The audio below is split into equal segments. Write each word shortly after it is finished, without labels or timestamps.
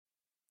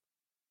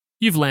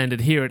You've landed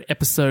here at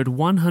episode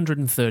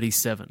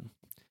 137.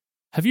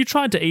 Have you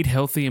tried to eat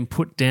healthy and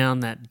put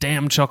down that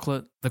damn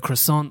chocolate, the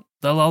croissant,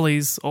 the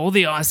lollies, or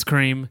the ice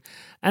cream,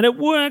 and it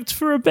worked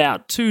for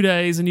about 2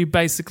 days and you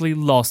basically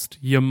lost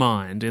your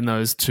mind in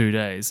those 2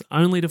 days,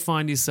 only to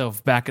find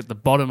yourself back at the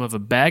bottom of a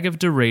bag of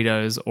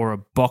Doritos or a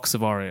box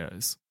of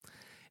Oreos?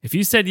 If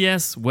you said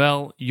yes,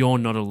 well, you're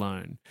not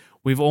alone.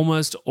 We've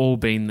almost all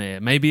been there,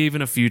 maybe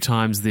even a few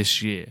times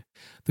this year.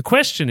 The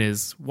question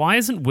is, why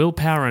isn't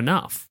willpower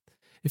enough?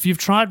 If you've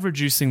tried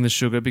reducing the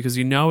sugar because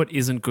you know it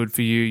isn't good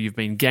for you, you've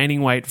been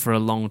gaining weight for a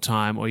long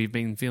time, or you've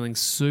been feeling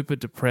super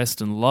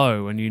depressed and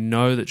low and you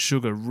know that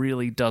sugar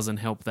really doesn't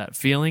help that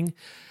feeling,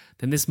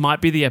 then this might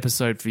be the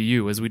episode for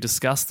you as we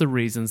discuss the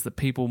reasons that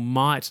people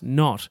might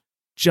not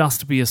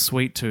just be a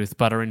sweet tooth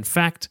but are in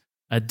fact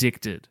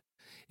addicted.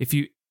 If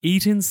you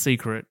eat in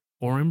secret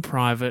or in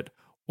private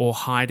or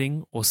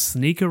hiding or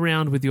sneak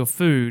around with your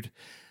food,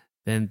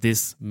 then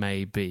this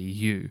may be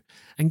you.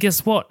 And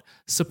guess what?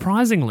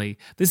 Surprisingly,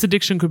 this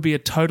addiction could be a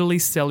totally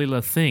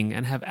cellular thing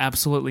and have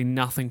absolutely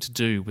nothing to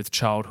do with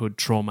childhood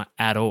trauma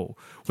at all,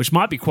 which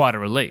might be quite a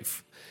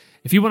relief.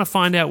 If you want to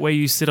find out where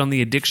you sit on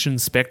the addiction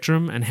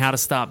spectrum and how to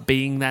start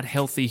being that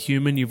healthy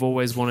human you've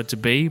always wanted to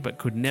be but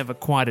could never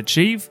quite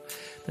achieve,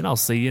 then I'll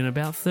see you in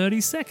about 30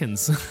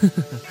 seconds.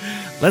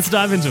 Let's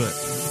dive into it.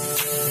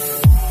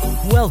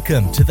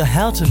 Welcome to the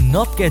How to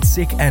Not Get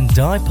Sick and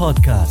Die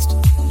podcast.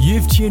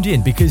 You've tuned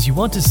in because you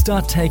want to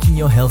start taking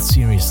your health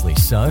seriously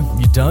so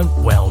you don't,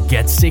 well,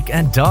 get sick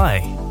and die.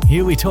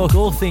 Here we talk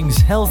all things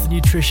health,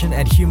 nutrition,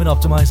 and human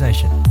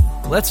optimization.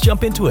 Let's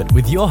jump into it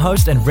with your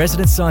host and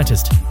resident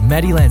scientist,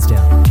 Maddie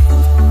Lansdowne.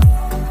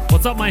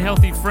 What's up, my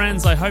healthy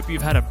friends? I hope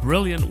you've had a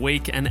brilliant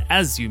week, and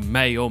as you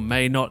may or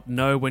may not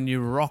know when you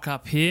rock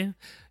up here,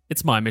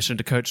 it's my mission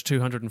to coach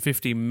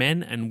 250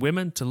 men and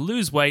women to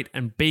lose weight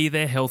and be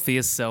their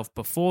healthiest self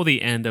before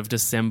the end of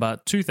December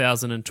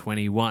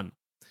 2021.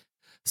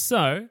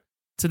 So,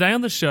 today on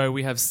the show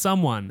we have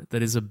someone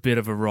that is a bit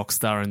of a rock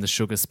star in the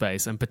sugar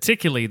space, and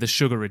particularly the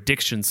sugar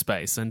addiction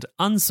space, and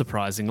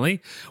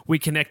unsurprisingly, we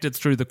connected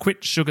through the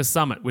Quit Sugar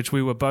Summit, which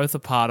we were both a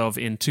part of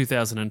in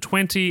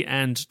 2020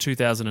 and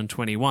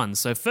 2021.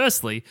 So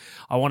firstly,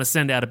 I want to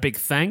send out a big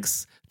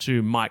thanks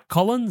to Mike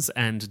Collins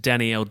and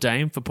Danielle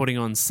Dame for putting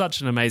on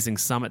such an amazing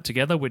summit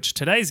together, which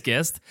today's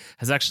guest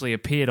has actually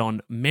appeared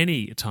on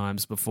many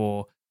times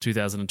before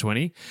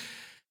 2020.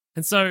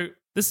 And so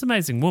this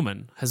amazing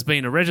woman has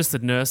been a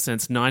registered nurse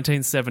since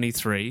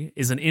 1973,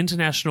 is an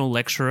international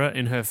lecturer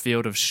in her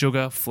field of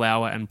sugar,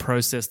 flour, and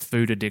processed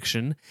food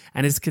addiction,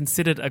 and is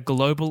considered a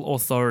global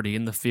authority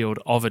in the field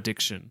of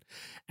addiction,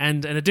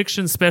 and an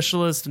addiction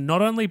specialist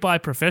not only by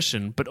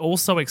profession, but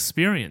also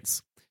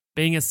experience,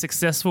 being a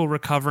successful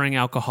recovering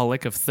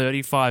alcoholic of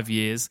 35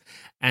 years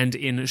and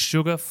in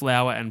sugar,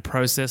 flour, and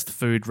processed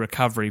food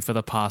recovery for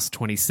the past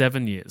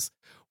 27 years.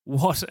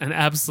 What an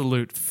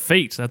absolute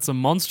feat. That's a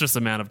monstrous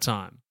amount of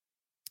time.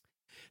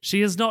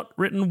 She has not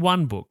written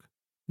one book,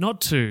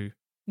 not two,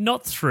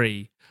 not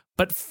three,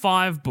 but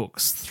 5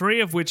 books,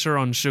 3 of which are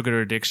on sugar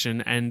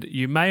addiction, and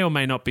you may or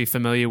may not be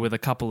familiar with a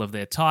couple of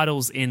their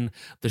titles in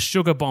The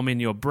Sugar Bomb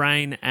in Your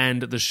Brain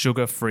and The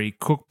Sugar-Free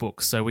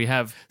Cookbook. So we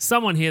have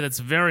someone here that's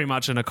very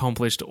much an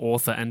accomplished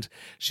author, and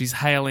she's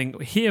hailing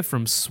here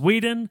from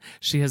Sweden.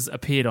 She has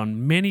appeared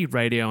on many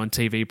radio and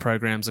TV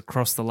programs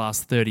across the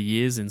last 30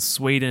 years in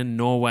Sweden,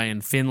 Norway,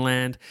 and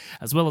Finland,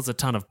 as well as a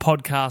ton of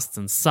podcasts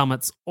and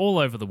summits all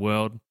over the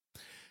world.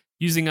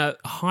 Using a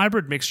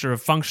hybrid mixture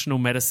of functional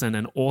medicine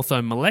and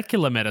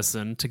orthomolecular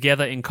medicine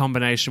together in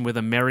combination with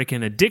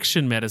American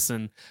addiction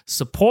medicine,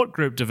 support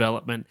group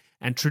development,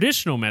 and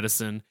traditional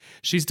medicine,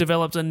 she's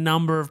developed a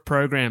number of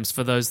programs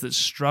for those that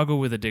struggle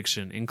with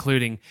addiction,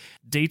 including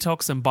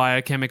detox and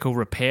biochemical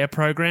repair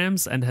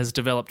programs, and has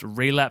developed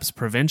relapse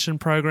prevention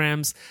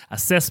programs,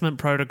 assessment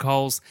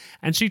protocols,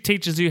 and she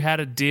teaches you how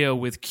to deal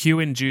with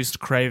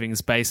cue-induced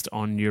cravings based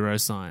on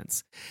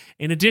neuroscience.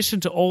 In addition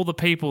to all the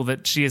people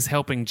that she is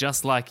helping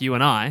just like you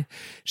and I,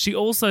 she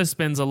also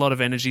spends a lot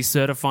of energy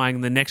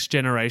certifying the next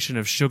generation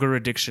of sugar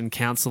addiction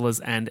counselors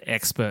and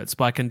experts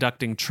by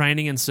conducting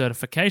training and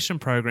certification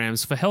programs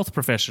for health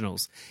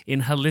professionals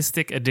in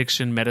holistic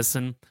addiction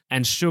medicine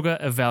and sugar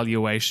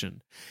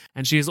evaluation.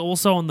 And she is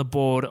also on the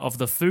board of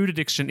the Food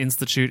Addiction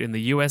Institute in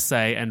the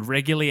USA and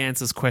regularly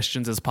answers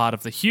questions as part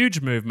of the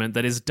huge movement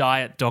that is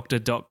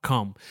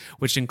DietDoctor.com,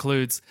 which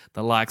includes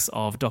the likes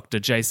of Dr.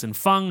 Jason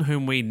Fung,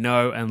 whom we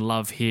know and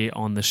love here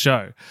on the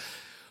show.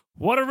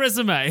 What a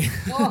resume.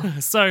 Oh.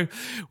 So,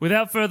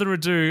 without further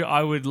ado,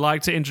 I would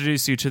like to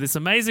introduce you to this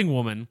amazing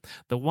woman,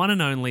 the one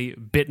and only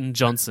Bitten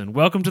Jonsson.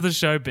 Welcome to the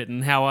show,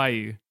 Bitten. How are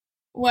you?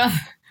 Well,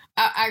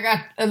 I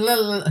got a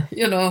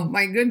little,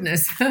 my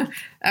goodness,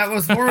 that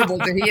was horrible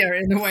to hear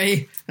in a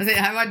way. I said,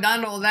 have I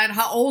done all that?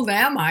 How old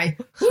am I?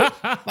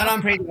 But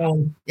I'm pretty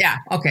old. Yeah,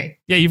 okay.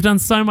 Yeah, you've done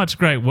so much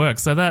great work.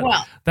 So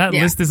that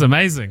list is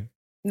amazing.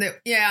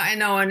 Yeah, I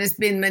know, and it's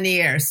been many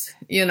years.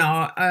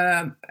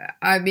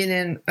 I've been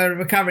in a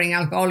recovering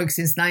alcoholic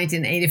since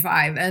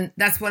 1985, and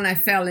that's when I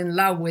fell in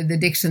love with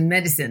addiction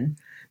medicine,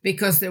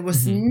 because there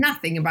was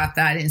nothing about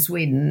that in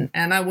Sweden.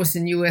 And I was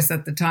in US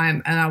at the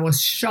time, and I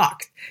was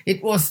shocked.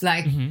 It was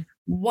like,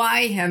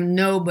 why have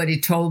nobody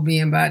told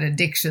me about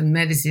addiction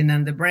medicine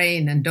and the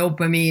brain and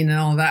dopamine and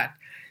all that?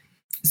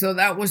 So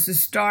that was the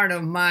start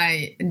of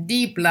my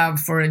deep love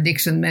for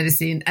addiction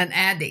medicine and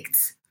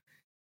addicts.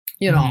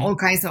 All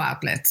kinds of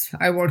outlets.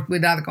 I worked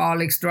with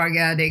alcoholics, drug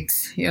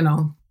addicts,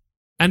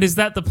 And is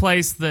that the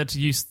place that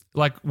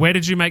where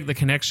did you make the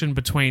connection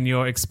between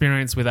your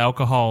experience with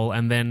alcohol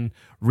and then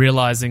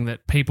realizing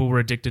that people were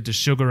addicted to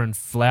sugar and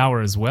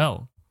flour as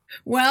well?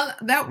 Well,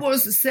 that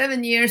was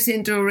 7 years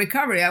into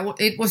recovery.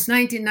 It was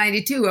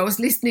 1992. I was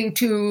listening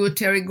to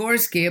Terry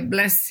Gorski,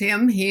 bless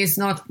him. He is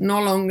no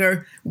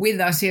longer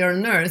with us here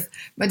on earth,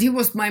 but he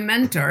was my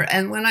mentor.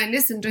 And when I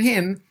listened to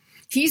him,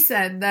 he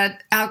said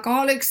that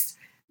alcoholics,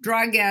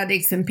 drug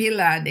addicts, and pill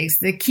addicts,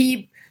 they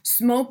keep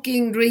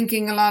smoking,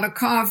 drinking a lot of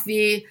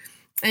coffee,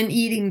 and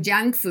eating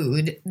junk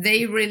food,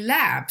 they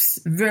relapse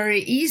very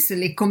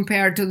easily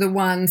compared to the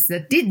ones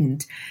that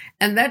didn't.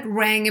 And that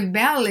rang a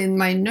bell in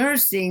my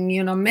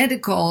nursing,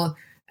 medical.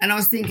 And I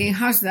was thinking,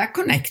 how's that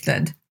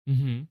connected?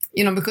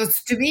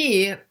 Because to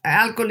me,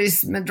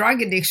 alcoholism and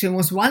drug addiction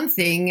was one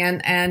thing.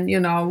 And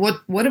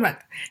what about?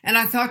 And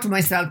I thought to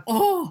myself,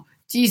 oh,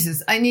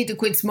 Jesus, I need to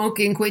quit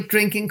smoking, quit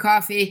drinking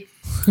coffee.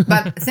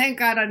 But thank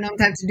God I don't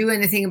have to do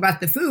anything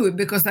about the food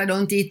because I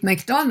don't eat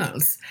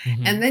McDonald's.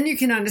 And then you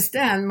can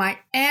understand my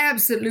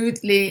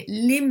absolutely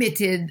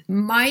limited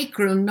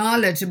micro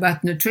knowledge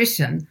about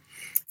nutrition,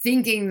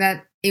 thinking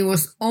that it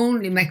was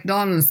only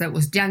McDonald's that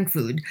was junk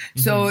food.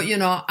 So,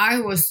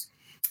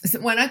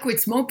 when I quit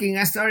smoking,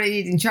 I started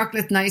eating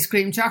chocolate and ice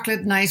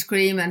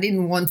cream. I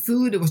didn't want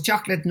food. It was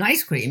chocolate and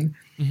ice cream.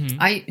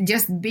 I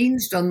just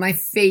binged on my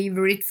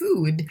favorite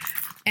food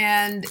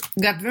and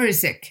got very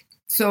sick.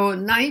 So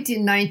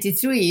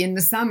 1993 in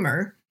the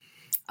summer,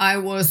 I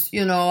was,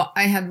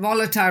 I had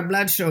volatile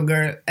blood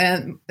sugar.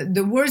 And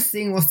the worst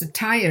thing was the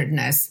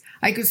tiredness.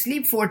 I could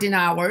sleep 14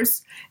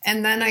 hours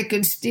and then I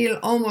could still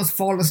almost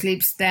fall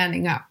asleep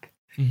standing up.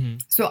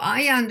 So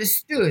I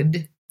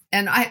understood.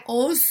 And I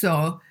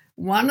also,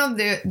 one of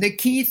the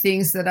key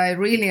things that I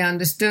really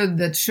understood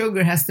that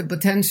sugar has the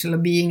potential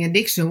of being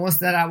addiction was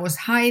that I was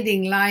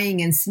hiding,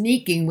 lying, and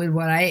sneaking with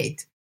what I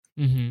ate.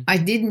 I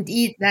didn't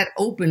eat that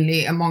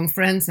openly among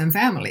friends and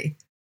family.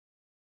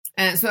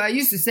 And so I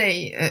used to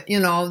say,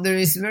 there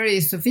is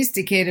very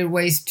sophisticated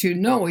ways to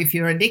know if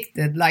you're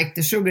addicted, like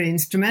the sugar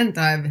instrument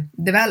I've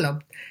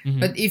developed.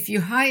 But if you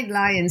hide,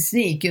 lie, and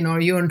sneak,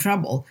 you're in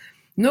trouble.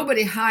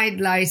 Nobody hide,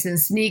 lies, and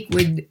sneak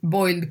with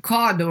boiled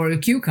cod or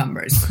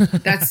cucumbers.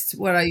 That's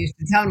what I used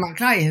to tell my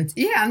clients.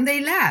 Yeah, and they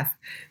laugh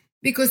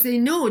because they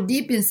know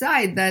deep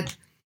inside that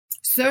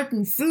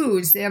certain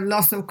foods they have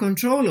loss of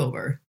control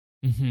over.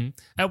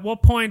 At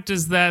what point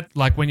does that,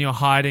 like when you're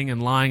hiding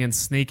and lying and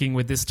sneaking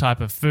with this type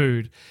of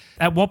food,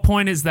 at what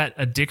point is that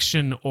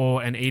addiction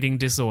or an eating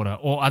disorder,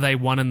 or are they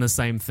one and the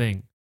same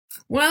thing?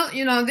 Well,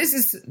 this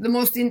is the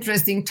most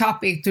interesting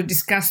topic to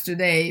discuss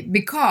today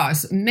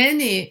because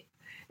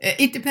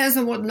it depends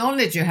on what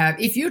knowledge you have.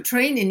 If you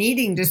train in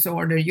eating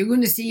disorder, you're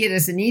going to see it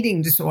as an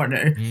eating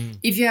disorder.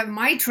 If you have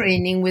my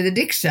training with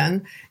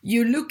addiction,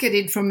 you look at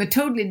it from a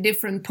totally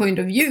different point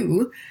of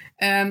view.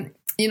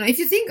 If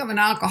you think of an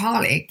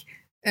alcoholic,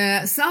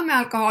 some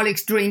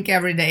alcoholics drink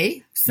every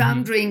day,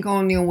 some drink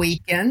only on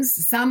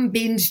weekends, some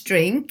binge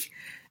drink.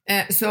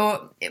 But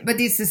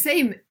it's the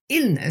same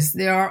illness.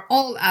 They are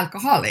all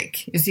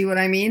alcoholic. You see what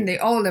I mean? They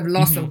all have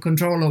loss of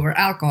control over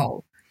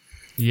alcohol.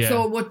 Yeah.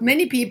 So what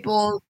many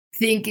people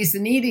think is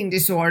an eating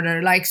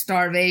disorder, like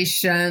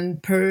starvation,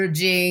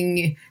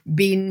 purging,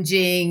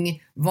 binging,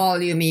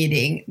 volume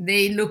eating,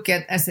 they look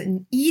at as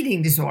an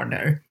eating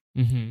disorder.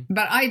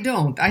 But I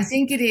don't. I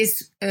think it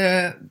is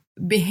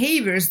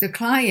behaviors the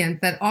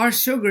client that are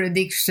sugar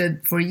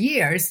addiction for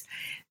years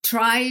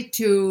try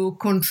to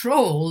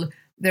control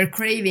their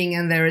craving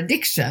and their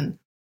addiction.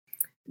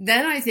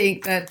 Then I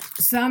think that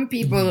some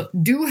people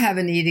do have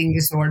an eating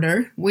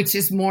disorder, which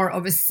is more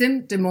of a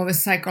symptom of a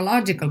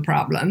psychological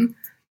problem.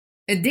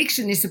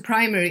 Addiction is a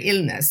primary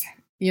illness.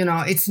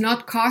 It's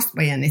not caused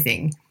by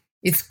anything.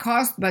 It's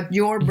caused by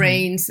your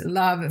brain's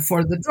love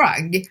for the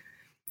drug.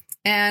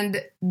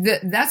 And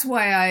that's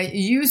why I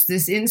use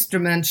this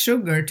instrument,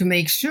 sugar, to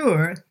make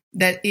sure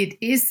that it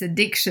is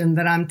addiction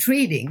that I'm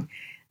treating.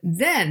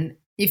 Then,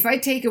 if I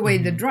take away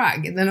the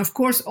drug, then of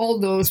course all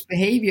those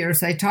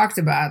behaviors I talked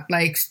about,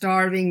 like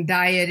starving,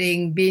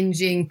 dieting,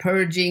 binging,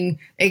 purging,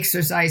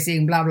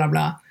 exercising, blah, blah,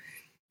 blah,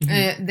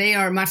 they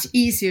are much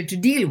easier to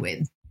deal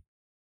with.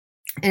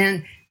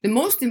 And the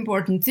most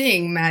important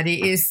thing,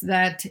 Maddie, is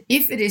that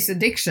if it is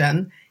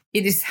addiction,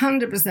 it is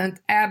 100%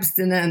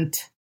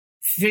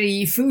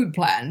 abstinent-free food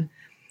plan.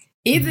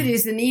 If it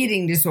is an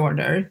eating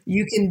disorder,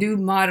 you can do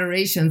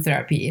moderation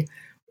therapy,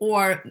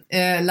 or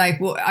like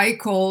what I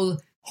call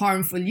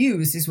harmful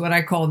use is what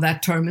I call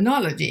that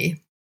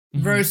terminology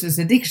versus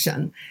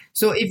addiction.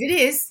 So if it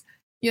is,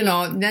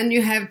 then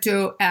you have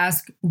to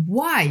ask,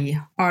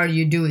 why are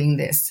you doing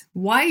this?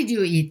 Why do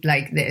you eat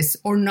like this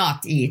or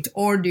not eat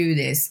or do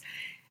this?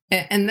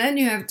 And then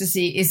you have to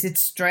see, is it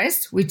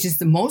stress, which is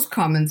the most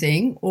common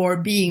thing, or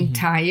being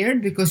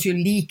tired because you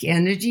leak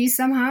energy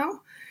somehow?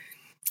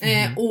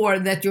 Or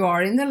that you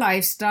are in the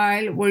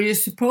lifestyle where you're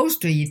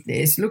supposed to eat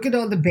this. Look at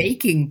all the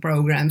baking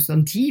programs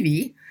on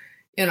TV.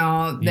 You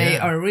know, they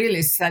are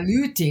really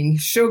saluting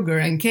sugar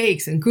and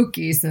cakes and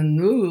cookies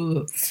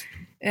and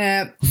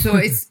so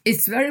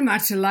it's very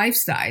much a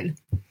lifestyle.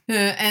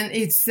 And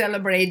it's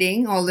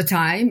celebrating all the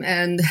time.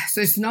 And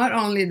so it's not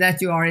only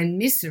that you are in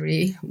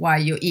misery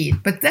while you eat,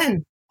 but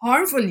then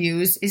harmful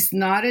use is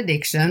not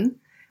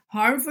addiction.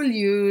 Harmful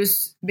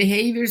use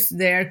behaviors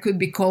there could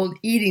be called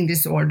eating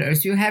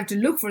disorders. You have to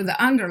look for the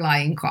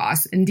underlying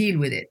cause and deal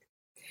with it.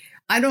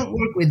 I don't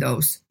work with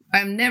those.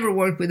 I've never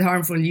worked with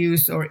harmful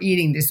use or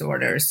eating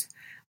disorders.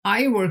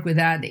 I work with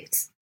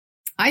addicts.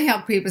 I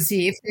help people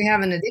see if they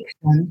have an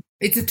addiction.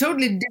 It's a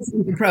totally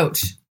different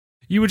approach.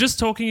 You were just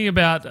talking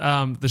about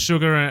the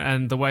sugar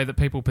and the way that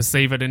people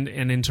perceive it and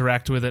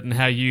interact with it, and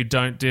how you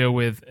don't deal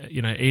with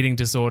eating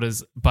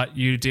disorders, but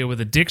you deal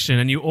with addiction.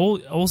 And you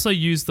also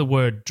use the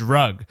word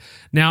drug.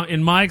 Now,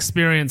 in my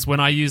experience, when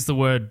I use the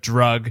word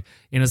drug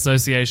in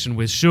association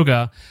with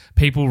sugar,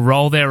 people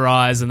roll their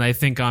eyes and they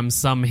think I'm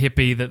some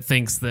hippie that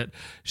thinks that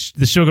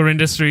the sugar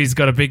industry's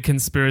got a big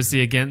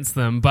conspiracy against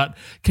them. But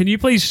can you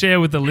please share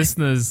with the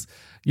listeners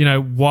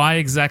why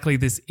exactly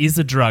this is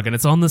a drug, and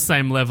it's on the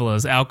same level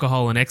as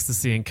alcohol and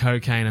ecstasy and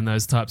cocaine and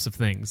those types of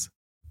things?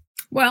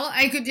 Well,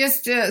 I could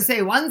just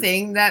say one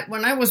thing, that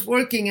when I was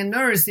working a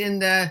nurse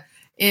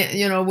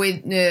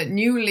with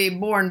newly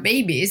born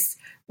babies,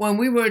 when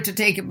we were to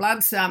take a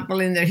blood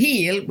sample in their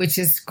heel, which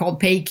is called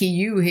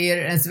PKU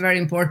here, it's a very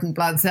important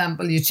blood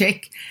sample you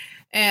check,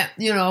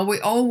 we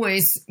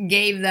always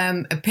gave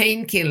them a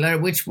painkiller,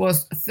 which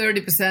was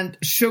 30%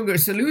 sugar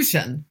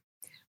solution.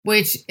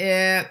 Which,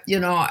 and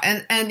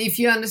if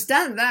you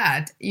understand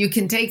that, you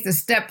can take the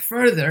step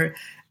further.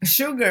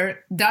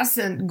 Sugar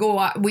doesn't go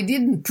up. We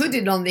didn't put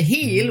it on the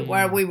heel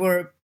where we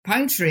were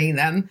puncturing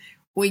them.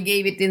 We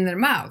gave it in their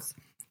mouth.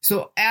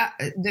 So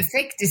the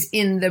effect is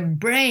in the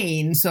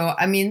brain. So,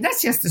 I mean,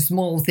 that's just a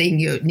small thing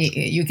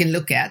you can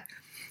look at.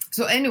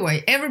 So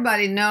anyway,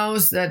 everybody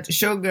knows that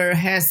sugar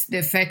has the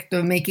effect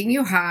of making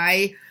you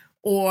high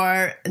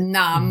or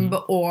numb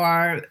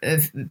or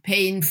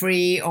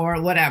pain-free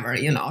or whatever,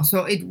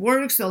 So it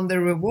works on the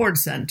reward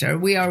center.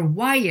 We are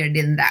wired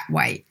in that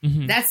way.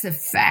 That's a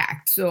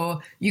fact.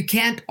 So you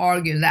can't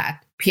argue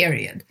that,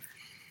 period.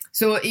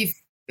 So if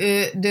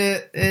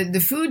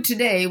the food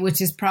today, which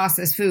is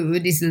processed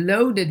food, is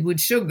loaded with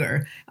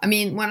sugar. I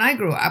mean, when I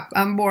grew up,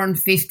 I'm born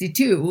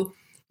 52,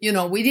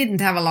 we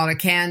didn't have a lot of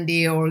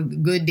candy or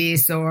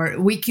goodies, or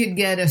we could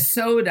get a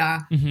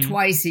soda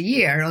twice a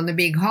year on a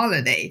big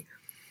holiday.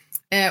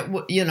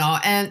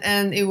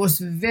 And it was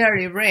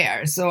very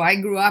rare. So I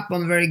grew up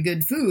on very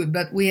good food,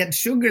 but we had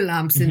sugar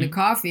lumps in the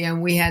coffee,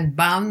 and we had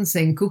buns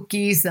and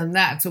cookies and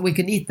that, so we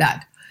could eat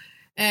that.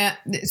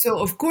 So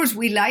of course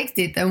we liked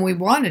it and we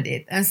wanted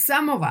it. And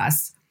some of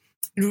us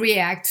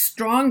react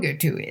stronger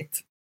to it.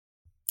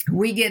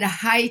 We get a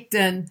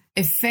heightened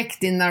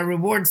effect in our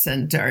reward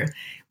center.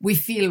 We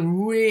feel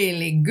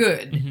really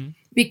good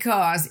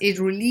because it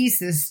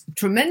releases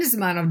tremendous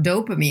amount of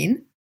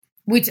dopamine,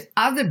 which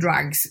other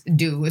drugs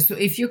do. So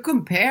if you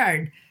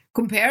compare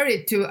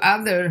it to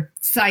other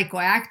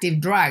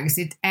psychoactive drugs,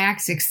 it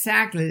acts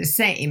exactly the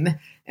same.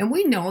 And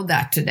we know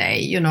that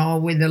today,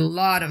 with a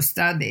lot of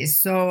studies.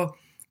 So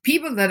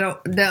people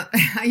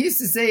I used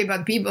to say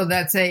about people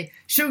that say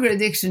sugar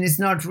addiction is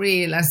not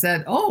real, I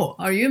said, oh,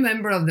 are you a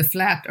member of the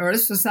Flat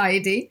Earth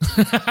Society?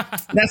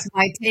 That's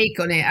my take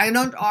on it. I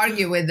don't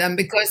argue with them,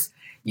 because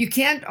you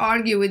can't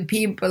argue with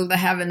people that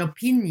have an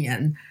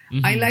opinion.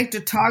 I like to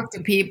talk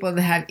to people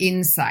that have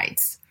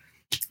insights.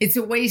 It's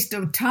a waste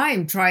of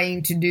time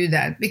trying to do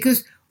that,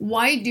 because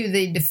why do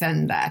they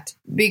defend that?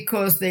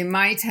 Because they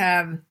might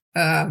have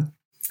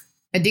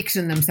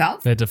addiction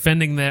themselves. They're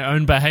defending their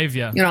own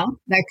behavior.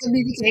 That could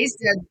be the case.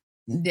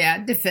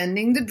 They're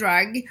defending the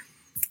drug.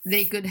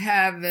 They could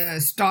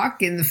have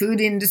stock in the food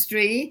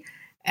industry.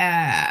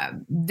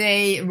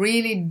 They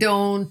really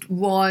don't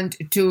want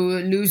to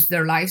lose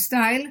their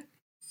lifestyle.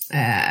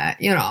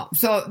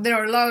 So there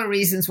are a lot of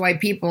reasons why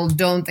people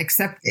don't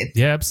accept it.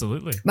 Yeah,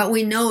 absolutely. But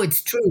we know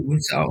it's true,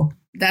 so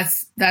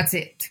that's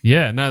it.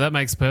 Yeah, no, that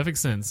makes perfect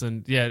sense.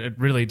 And yeah, it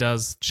really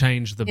does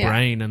change the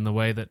brain and the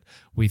way that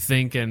we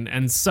think.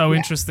 And so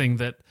interesting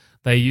that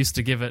they used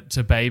to give it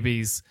to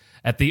babies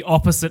at the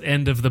opposite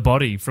end of the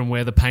body from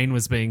where the pain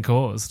was being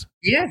caused.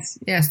 Yes,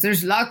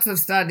 there's lots of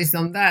studies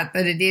on that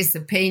it is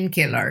a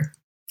painkiller.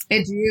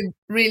 It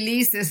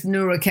releases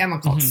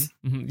neurochemicals.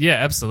 Yeah,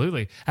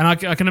 absolutely. And I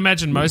can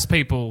imagine most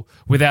people,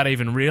 without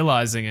even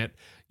realizing it,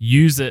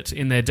 use it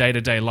in their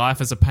day-to-day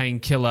life as a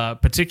painkiller,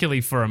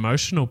 particularly for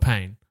emotional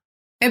pain.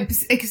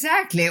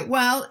 Exactly.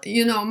 Well,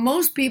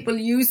 most people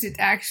use it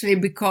actually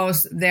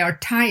because they are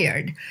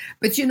tired.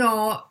 But,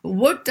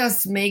 what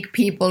does make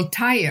people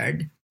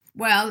tired?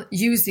 Well,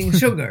 using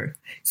sugar.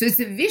 So it's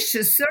a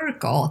vicious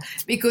circle,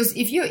 because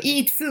if you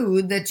eat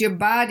food that your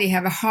body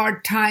have a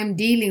hard time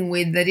dealing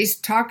with that is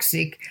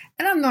toxic,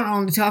 and I'm not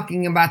only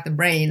talking about the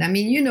brain. I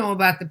mean, you know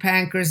about the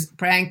pancreas,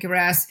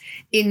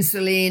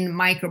 insulin,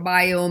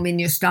 microbiome in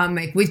your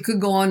stomach. We could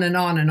go on and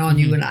on and on,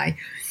 you and I.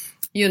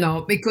 You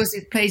know, because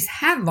it plays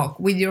havoc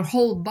with your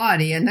whole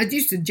body. And I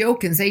used to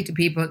joke and say to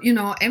people, you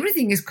know,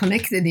 everything is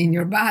connected in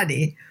your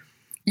body.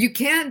 You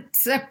can't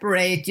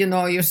separate, you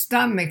know, your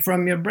stomach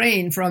from your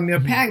brain, from your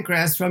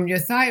pancreas, from your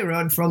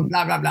thyroid, from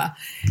blah, blah, blah.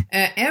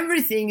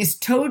 Everything is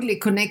totally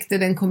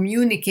connected and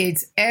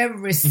communicates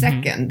every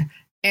second,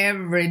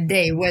 every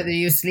day, whether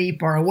you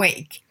sleep or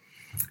awake.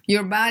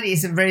 Your body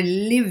is a very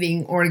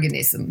living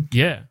organism.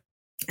 Yeah.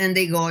 And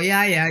they go,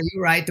 yeah,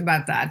 you're right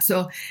about that.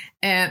 So,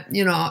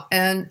 you know,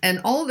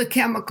 and all the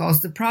chemicals,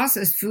 the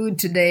processed food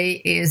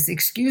today is,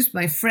 excuse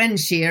my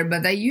French here,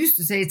 but I used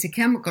to say it's a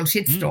chemical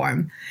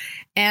shitstorm.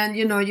 And,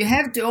 you know, you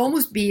have to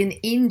almost be an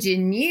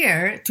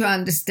engineer to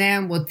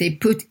understand what they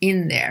put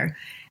in there.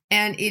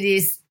 And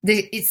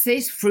it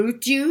says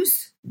fruit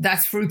juice,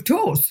 that's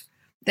fructose.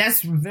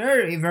 That's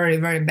very, very,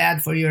 very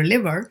bad for your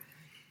liver.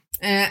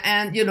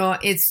 And, you know,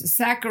 it's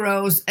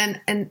saccharose.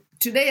 And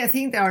today, I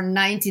think there are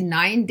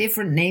 99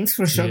 different names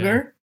for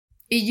sugar.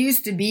 Yeah. It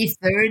used to be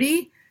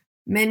 30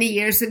 many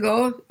years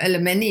ago,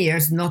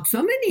 not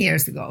so many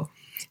years ago.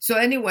 So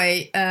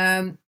anyway,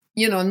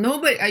 you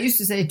know, I used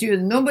to say to you,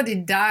 nobody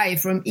died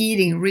from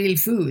eating real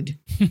food,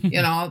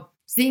 you know,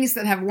 things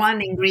that have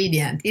one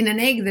ingredient. In an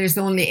egg, there's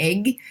only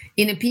egg.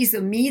 In a piece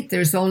of meat,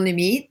 there's only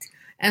meat,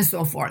 and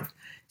so forth.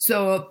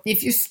 So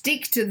if you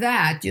stick to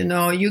that, you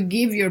know, you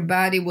give your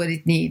body what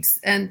it needs.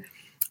 And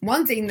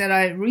one thing that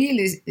I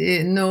really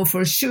know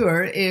for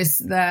sure is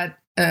that,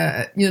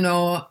 you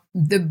know,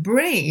 the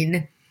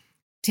brain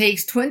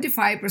takes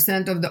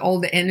 25% of all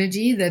the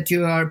energy that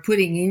you are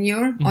putting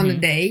in on a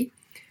day.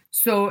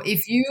 So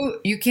if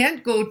you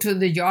can't go to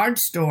the yard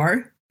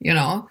store, you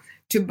know,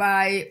 to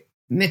buy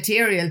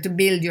material to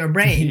build your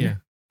brain. Yeah.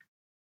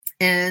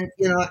 And,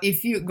 you know,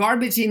 if you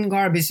garbage in,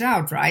 garbage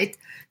out, right?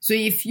 So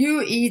if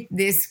you eat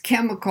this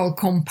chemical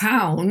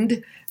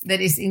compound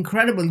that is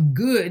incredibly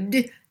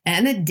good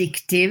and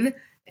addictive,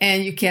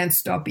 and you can't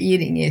stop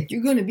eating it,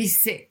 you're going to be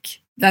sick.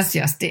 That's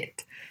just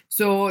it.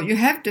 So you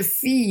have to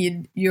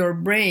feed your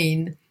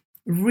brain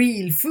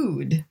real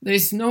food.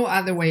 There's no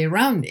other way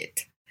around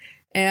it.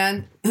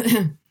 And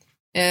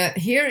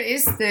here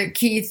is the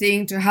key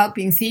thing to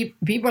helping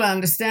people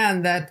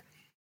understand that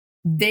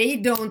they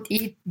don't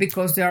eat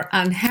because they're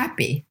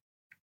unhappy.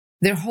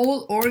 Their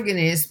whole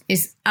organism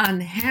is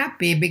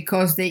unhappy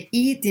because they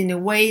eat in a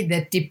way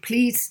that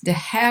depletes the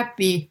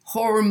happy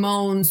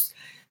hormones,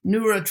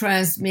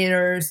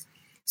 neurotransmitters.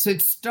 So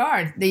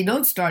they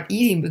don't start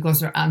eating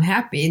because they're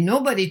unhappy.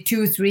 Nobody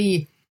 2,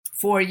 3,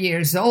 4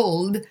 years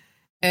old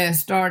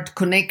start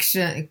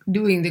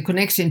doing the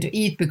connection to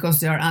eat because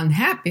they're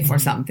unhappy for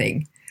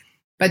something.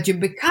 But you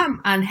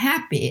become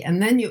unhappy,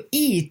 and then you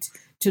eat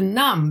to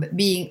numb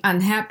being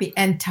unhappy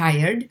and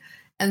tired.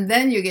 And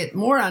then you get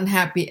more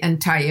unhappy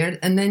and tired,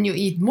 and then you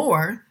eat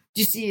more.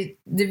 Do you see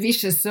the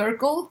vicious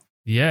circle?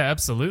 Yeah,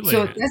 absolutely.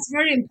 So that's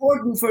very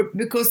important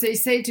because they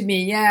say to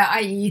me, yeah,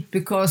 I eat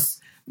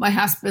because my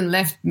husband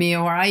left me,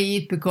 or I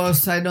eat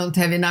because I don't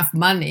have enough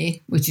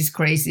money, which is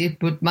crazy.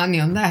 Put money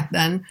on that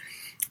then.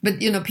 But,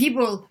 you know,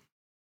 people,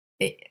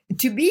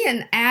 to be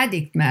an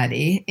addict,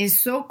 Maddie, is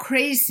so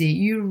crazy.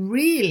 You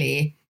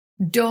really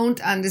don't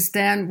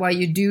understand why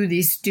you do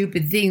these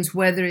stupid things,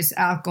 whether it's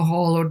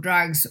alcohol or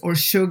drugs or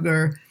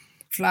sugar,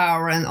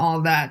 flour, and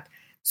all that.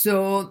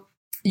 So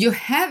you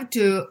have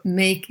to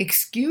make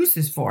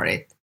excuses for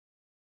it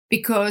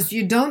because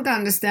you don't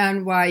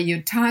understand why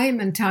you time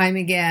and time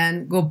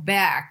again go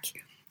back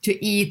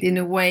to eat in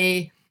a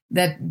way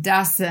that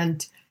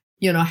doesn't,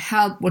 you know,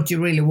 help what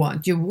you really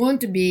want. You want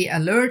to be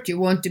alert, you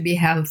want to be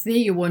healthy,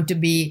 you want to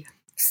be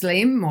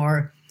slim,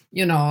 or,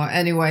 you know,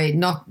 anyway,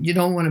 you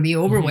don't want to be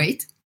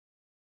overweight.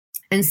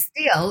 And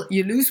still,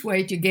 you lose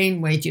weight, you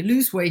gain weight, you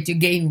lose weight, you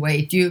gain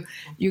weight, you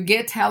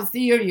get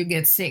healthier, you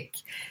get sick.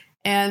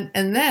 And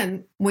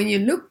then when you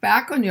look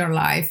back on your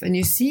life and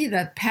you see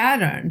that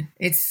pattern,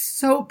 it's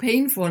so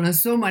painful and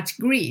so much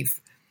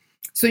grief.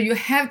 So you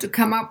have to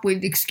come up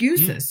with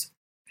excuses.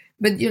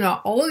 But, you know,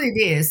 all it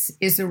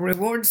is a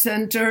reward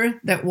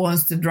center that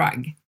wants the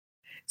drug.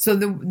 So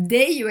the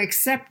day you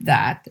accept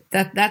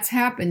that's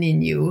happened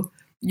in you,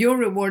 your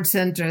reward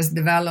center has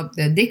developed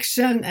the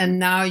addiction, and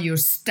now you're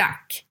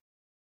stuck.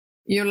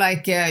 You're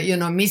like, you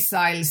know,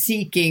 missile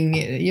seeking,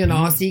 you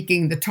know,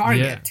 seeking the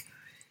target.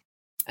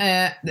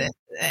 Yeah.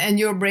 And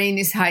your brain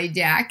is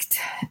hijacked.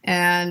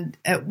 And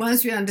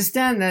once you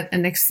understand that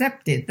and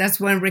accept it, that's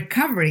when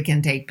recovery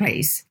can take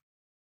place.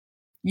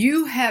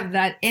 You have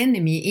that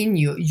enemy in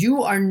you.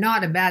 You are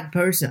not a bad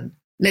person.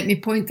 Let me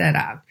point that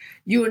out.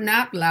 You're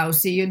not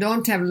lousy. You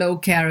don't have low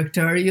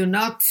character. You're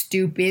not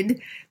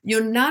stupid.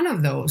 You're none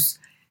of those.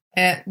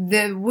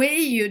 The way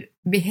you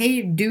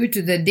behave due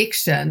to the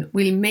addiction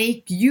will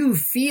make you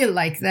feel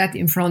like that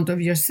in front of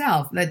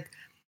yourself, that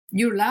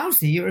you're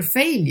lousy, you're a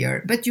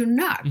failure, but you're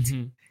not.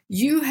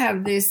 you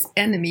have this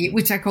enemy,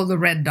 which I call the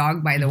red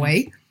dog, by the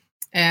way,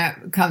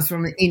 comes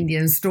from an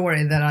Indian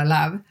story that I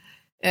love.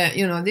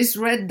 This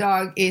red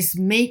dog is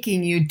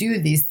making you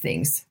do these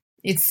things.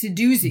 It's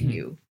seducing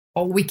you.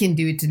 Oh, we can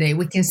do it today.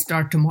 We can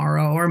start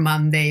tomorrow or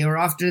Monday or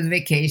after the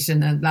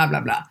vacation and blah,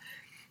 blah, blah.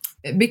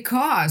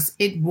 Because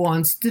it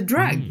wants the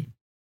drug.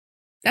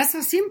 That's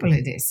how simple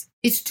it is.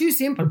 It's too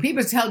simple.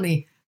 People tell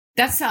me,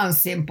 that sounds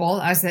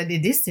simple. I said,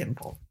 it is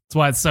simple. That's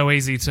why it's so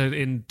easy to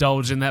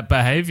indulge in that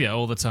behavior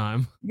all the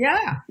time.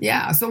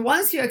 Yeah. So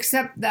once you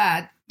accept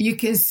that, you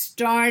can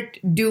start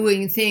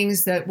doing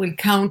things that will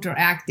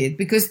counteract it,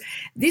 because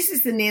this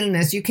is an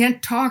illness. You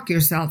can't talk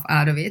yourself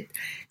out of it.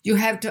 You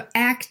have to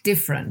act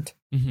different.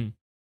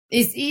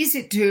 It's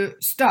easy to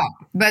stop,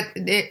 but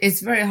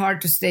it's very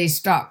hard to stay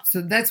stopped. So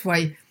that's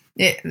why,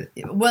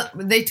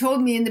 they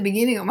told me in the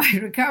beginning of my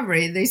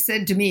recovery, they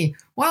said to me,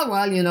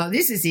 well,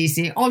 this is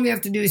easy. All you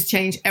have to do is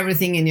change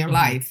everything in your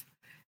life.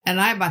 And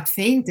I about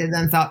fainted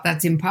and thought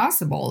that's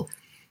impossible.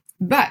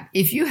 But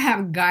if you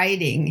have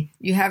guiding,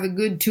 you have a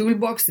good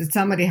toolbox that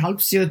somebody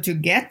helps you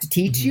to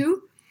teach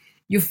you,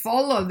 you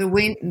follow the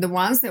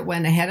ones that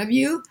went ahead of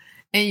you,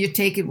 and you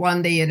take it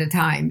one day at a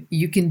time.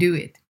 You can do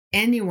it.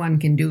 Anyone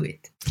can do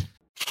it.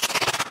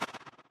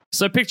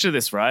 So picture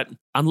this, right?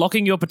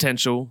 Unlocking your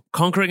potential,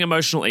 conquering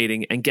emotional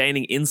eating, and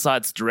gaining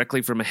insights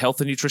directly from a health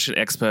and nutrition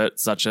expert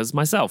such as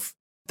myself.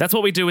 That's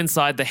what we do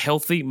inside the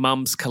Healthy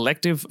Mums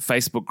Collective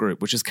Facebook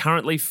group, which is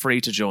currently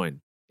free to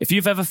join. If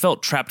you've ever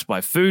felt trapped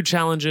by food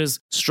challenges,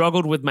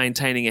 struggled with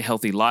maintaining a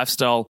healthy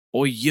lifestyle,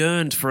 or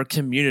yearned for a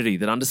community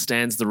that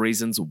understands the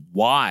reasons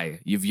why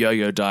you've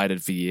yo-yo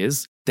dieted for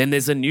years, then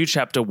there's a new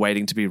chapter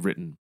waiting to be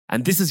written.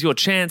 And this is your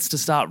chance to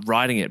start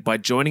writing it by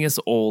joining us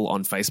all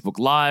on Facebook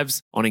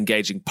Lives, on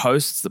engaging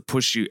posts that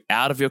push you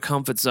out of your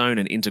comfort zone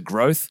and into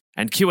growth,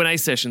 and Q&A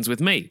sessions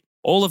with me.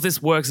 All of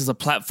this works as a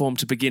platform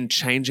to begin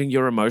changing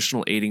your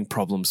emotional eating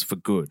problems for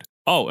good.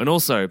 Oh, and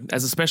also,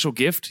 as a special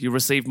gift, you'll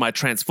receive my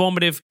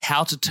transformative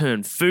How to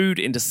Turn Food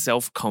into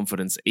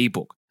Self-Confidence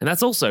ebook. And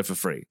that's also for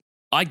free.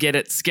 I get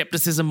it,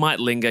 skepticism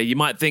might linger. You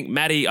might think,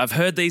 Maddie, I've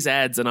heard these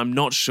ads and I'm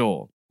not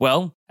sure.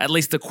 Well, at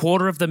least a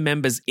quarter of the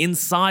members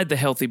inside the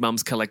Healthy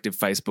Mums Collective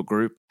Facebook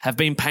group have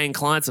been paying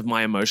clients of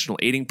my emotional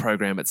eating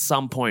program at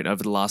some point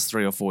over the last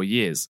 3 or 4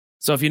 years.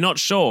 So if you're not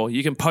sure,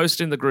 you can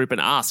post in the group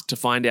and ask to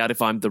find out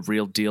if I'm the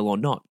real deal or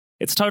not.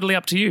 It's totally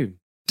up to you.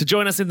 To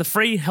join us in the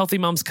free Healthy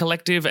Mums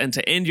Collective and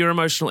to end your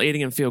emotional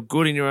eating and feel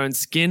good in your own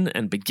skin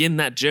and begin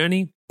that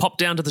journey, pop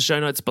down to the show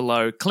notes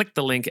below, click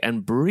the link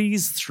and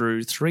breeze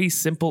through 3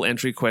 simple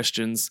entry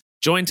questions.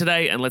 Join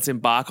today and let's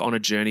embark on a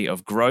journey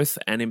of growth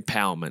and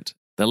empowerment.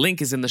 The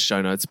link is in the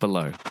show notes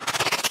below.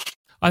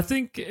 I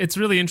think it's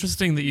really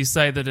interesting that you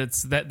say that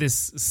it's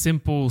this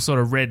simple sort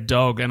of red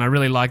dog, and I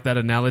really like that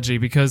analogy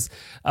because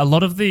a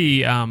lot of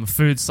the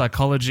food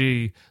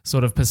psychology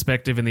sort of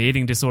perspective and the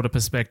eating disorder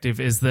perspective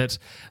is that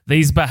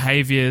these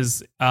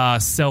behaviors are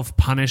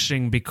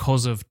self-punishing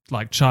because of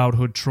like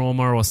childhood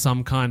trauma or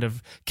some kind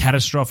of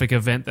catastrophic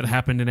event that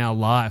happened in our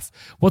life.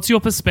 What's your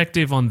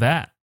perspective on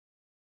that?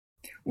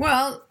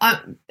 Well,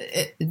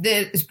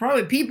 there's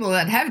probably people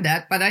that have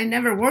that, but I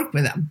never work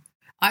with them.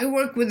 I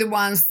work with the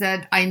ones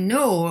that I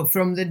know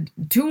from the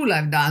tool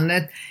I've done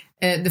that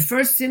the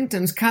first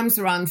symptoms comes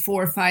around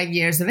 4 or 5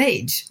 years of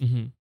age,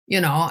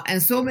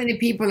 and so many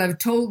people have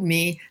told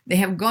me they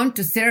have gone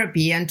to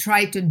therapy and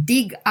tried to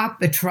dig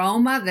up a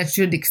trauma that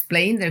should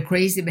explain their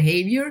crazy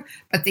behavior,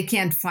 but they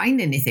can't find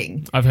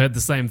anything. I've heard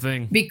the same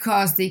thing.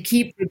 Because they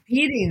keep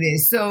repeating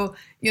this. So,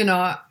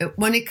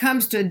 when it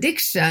comes to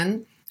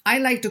addiction, I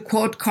like to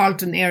quote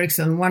Carlton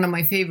Erickson, one of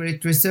my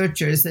favorite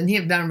researchers, and he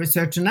have done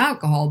research on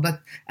alcohol,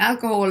 but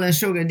alcohol and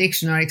sugar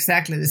addiction are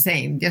exactly the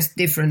same, just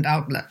different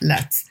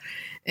outlets.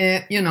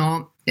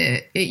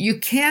 You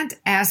can't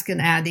ask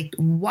an addict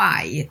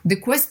why. The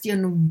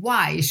question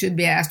why should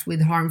be asked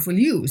with harmful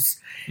use.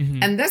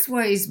 And that's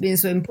why it's been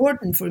so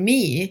important for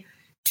me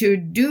to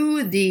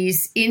do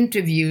these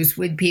interviews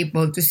with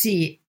people to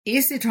see,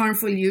 is it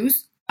harmful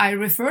use? I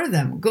refer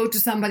them, go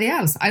to somebody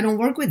else. I don't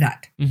work with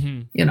that,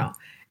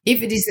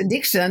 If it is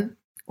addiction,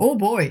 oh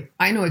boy,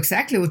 I know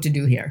exactly what to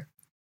do here.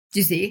 Do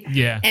you see?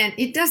 Yeah. And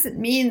it doesn't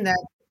mean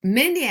that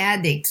many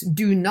addicts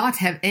do not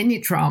have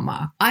any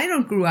trauma. I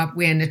don't grow up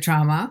with any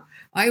trauma.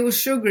 I was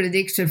sugar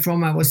addiction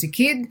from I was a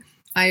kid.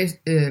 I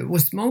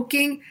was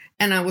smoking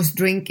and I was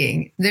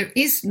drinking. There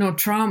is no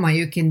trauma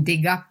you can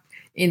dig up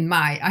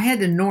I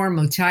had a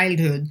normal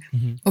childhood.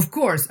 Of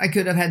course, I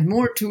could have had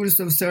more tools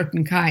of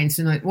certain kinds.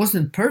 It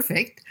wasn't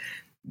perfect,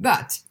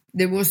 but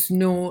there was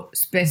no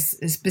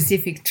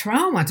specific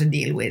trauma to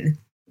deal with.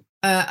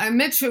 I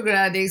met sugar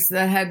addicts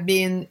that had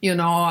been,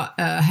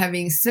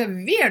 having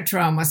severe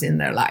traumas in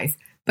their life,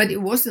 but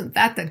it wasn't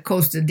that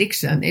caused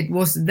addiction. It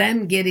was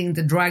them getting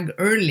the drug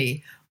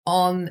early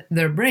on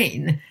their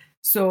brain.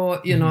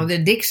 So, the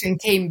addiction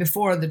came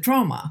before the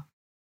trauma.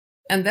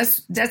 And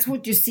that's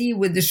what you see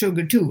with the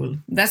sugar tool.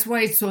 That's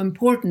why it's so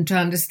important to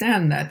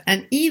understand that.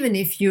 And even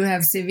if you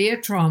have severe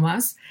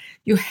traumas,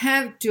 you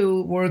have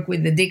to work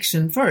with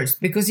addiction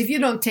first, because if you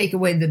don't take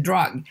away the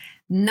drug,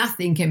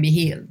 nothing can be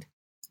healed.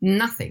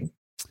 Nothing.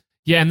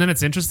 Yeah, and then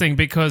it's interesting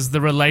because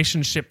the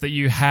relationship that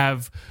you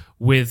have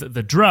with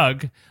the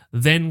drug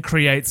then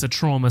creates a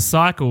trauma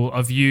cycle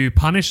of you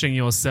punishing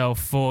yourself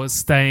for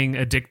staying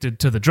addicted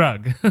to the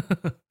drug.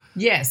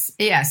 Yes.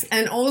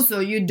 And also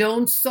you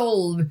don't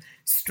solve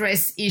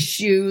stress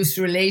issues,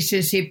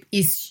 relationship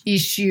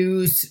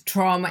issues,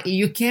 trauma.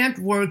 You can't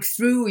work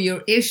through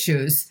your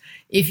issues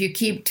if you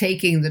keep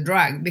taking the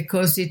drug,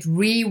 because it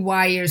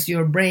rewires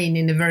your brain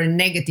in a very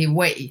negative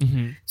way.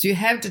 So you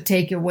have to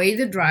take away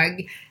the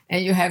drug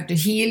and you have to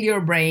heal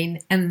your brain.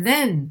 And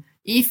then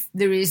if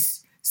there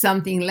is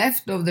something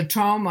left of the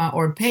trauma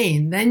or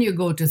pain, then you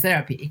go to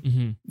therapy.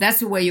 That's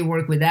the way you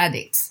work with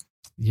addicts.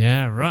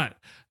 Yeah, right.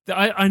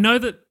 I know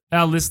that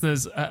our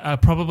listeners are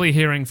probably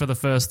hearing for the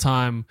first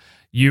time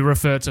you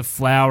refer to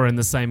flour in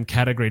the same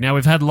category. Now,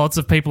 we've had lots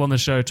of people on the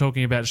show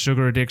talking about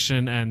sugar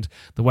addiction and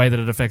the way that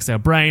it affects our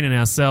brain and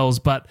our cells,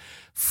 but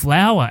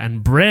flour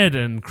and bread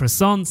and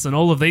croissants and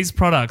all of these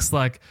products,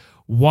 like,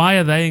 why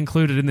are they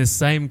included in this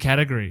same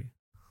category?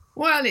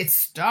 Well, it's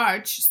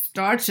starch.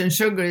 Starch and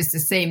sugar is the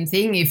same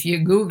thing. If you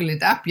Google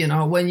it up,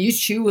 when you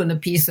chew on a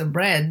piece of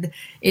bread,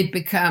 it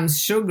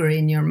becomes sugar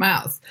in your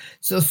mouth.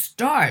 So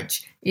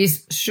starch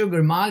is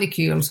sugar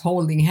molecules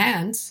holding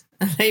hands,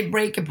 and they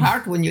break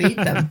apart when you eat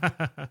them.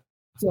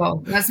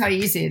 So that's how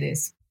easy it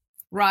is.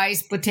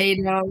 Rice,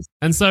 potatoes.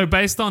 And so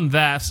based on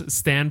that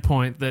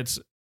standpoint that,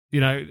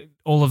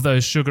 all of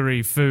those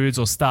sugary foods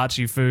or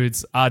starchy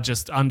foods are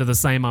just under the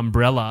same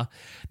umbrella,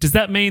 does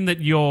that mean that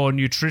your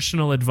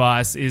nutritional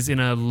advice is in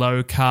a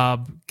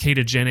low-carb,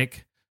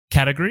 ketogenic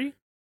category?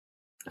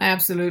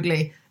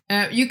 Absolutely.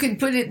 You can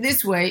put it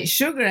this way.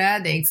 Sugar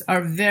addicts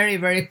are very,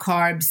 very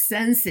carb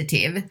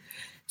sensitive.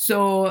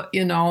 So,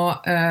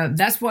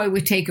 that's why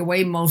we take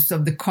away most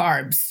of the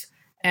carbs.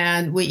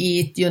 And we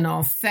eat,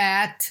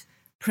 fat,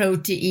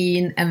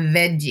 protein, and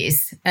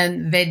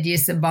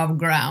veggies above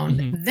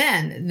ground.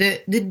 Then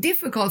the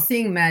difficult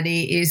thing,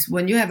 Maddie, is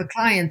when you have a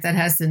client that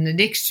has an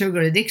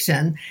sugar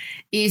addiction,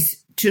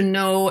 is to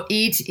know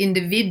each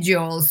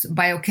individual's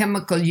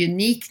biochemical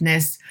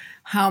uniqueness,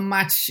 how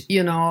much,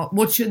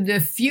 what should the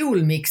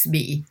fuel mix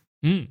be,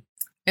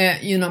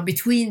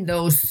 between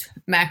those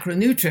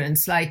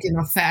macronutrients, like,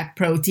 fat,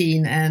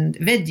 protein, and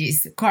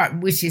veggies,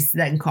 which is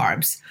then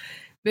carbs.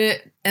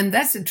 And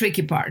that's the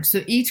tricky part.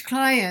 So each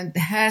client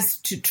has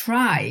to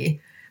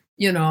try,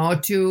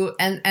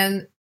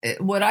 and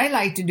what I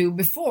like to do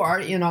before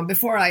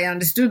I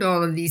understood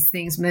all of these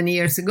things many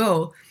years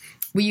ago,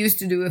 we used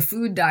to do a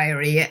food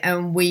diary,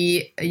 and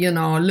we,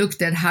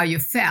 looked at how you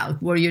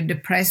felt. Were you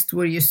depressed?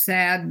 Were you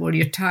sad? Were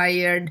you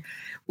tired?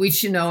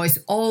 Which, is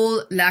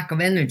all lack of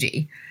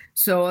energy.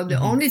 So the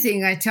only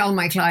thing I tell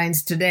my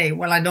clients today,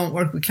 well, I don't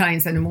work with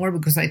clients anymore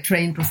because I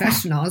train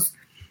professionals,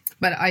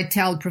 but I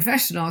tell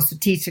professionals to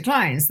teach the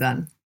clients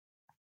then.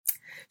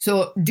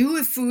 So do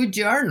a food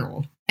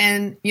journal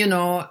and,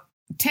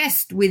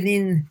 test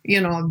within,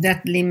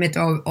 that limit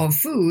of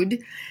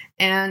food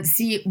and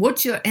see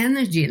what's your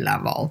energy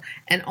level.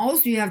 And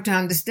also you have to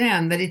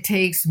understand that it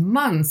takes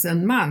months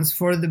and months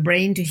for the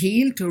brain to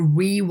heal, to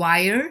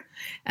rewire.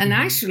 And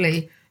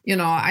actually,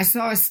 I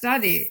saw a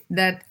study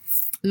that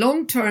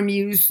long-term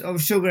use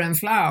of sugar and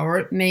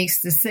flour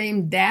makes the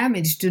same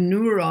damage to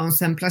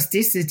neurons and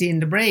plasticity in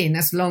the brain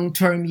as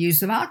long-term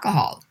use of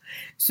alcohol.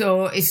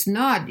 So it's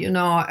not,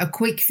 a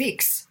quick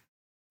fix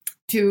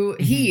to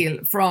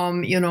heal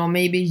from,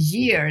 maybe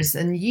years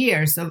and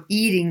years of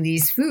eating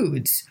these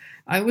foods.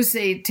 I would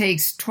say it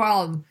takes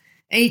 12,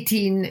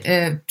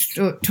 18,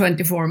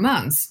 24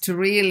 months to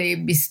really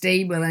be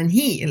stable and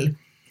heal.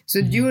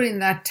 So during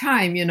that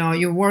time,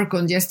 you work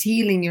on just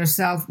healing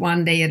yourself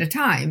one day at a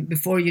time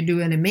before you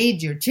do any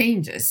major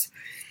changes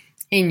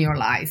in your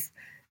life.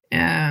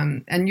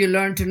 And you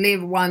learn to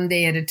live one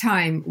day at a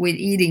time with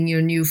eating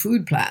your new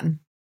food plan.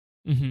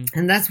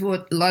 And that's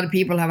what a lot of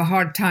people have a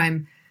hard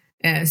time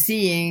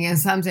seeing. And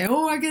some say,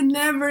 I can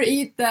never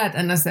eat that.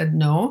 And I said,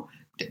 no,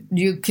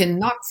 you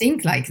cannot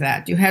think like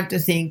that. You have to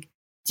think,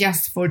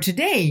 just for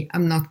today,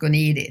 I'm not going to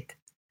eat it.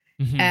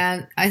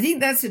 And I think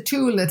that's a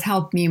tool that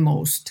helped me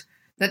most.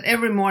 That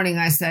every morning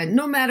I said,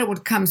 no matter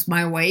what comes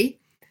my way,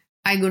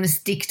 I'm going to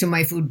stick to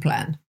my food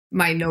plan,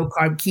 my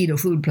low-carb keto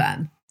food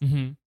plan.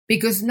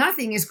 Because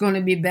nothing is going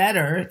to be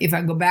better if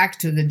I go back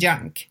to the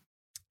junk,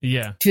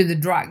 to the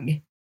drug,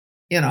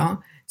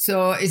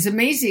 So it's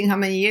amazing how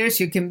many years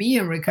you can be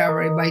in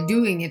recovery by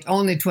doing it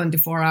only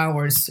 24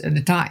 hours at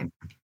a time.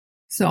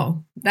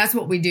 So that's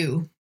what we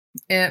do.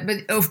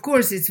 But of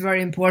course, it's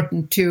very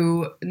important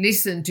to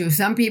listen to.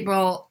 Some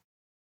people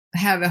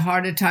have a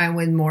harder time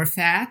with more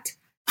fat.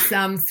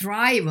 Some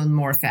thrive on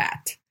more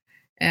fat.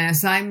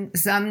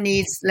 Some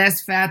needs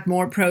less fat,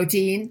 more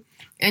protein.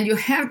 And you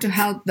have to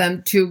help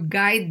them to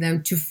guide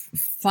them to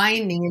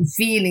finding and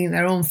feeling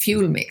their own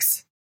fuel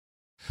mix.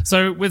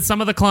 So with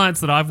some of the clients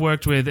that I've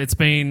worked with, it's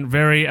been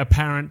very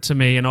apparent to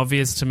me and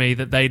obvious to me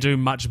that they do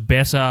much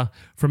better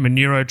from a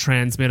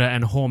neurotransmitter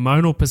and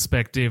hormonal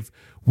perspective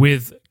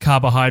with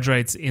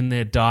carbohydrates in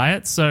their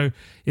diet. So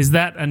is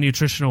that a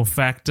nutritional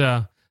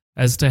factor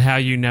as to how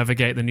you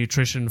navigate the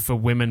nutrition for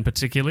women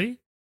particularly?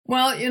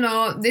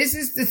 Well, this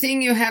is the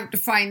thing you have to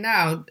find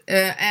out.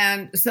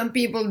 And some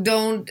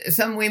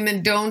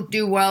women don't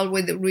do well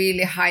with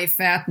really high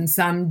fat and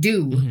some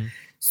do. Mm-hmm.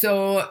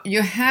 So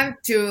you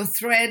have to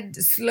thread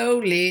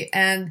slowly.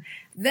 And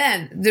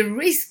then the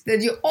risk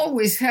that you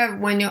always have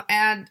when you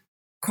add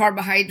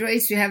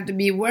carbohydrates, you have to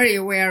be very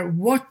aware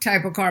what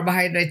type of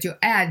carbohydrate you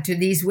add to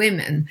these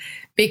women,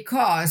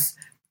 because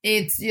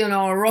it's,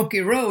 a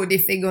rocky road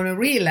if they're going to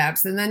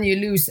relapse, and then you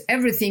lose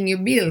everything you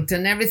built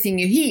and everything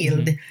you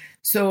healed. Mm-hmm.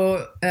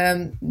 So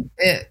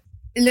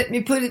let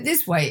me put it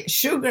this way.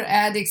 Sugar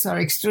addicts are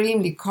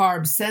extremely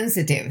carb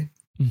sensitive.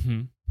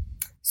 Mm-hmm.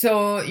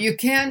 So you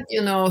can't,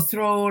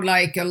 throw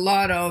like a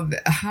lot of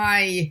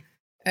high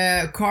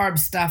carb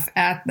stuff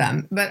at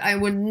them. But I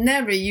would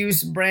never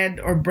use bread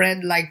or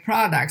bread-like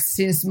products,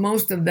 since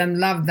most of them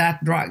love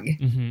that drug.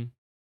 Mm-hmm.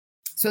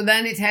 So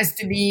then it has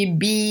to be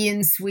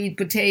beans, sweet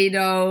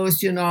potatoes,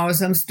 some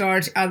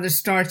other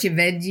starchy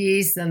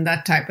veggies and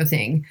that type of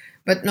thing,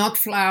 but not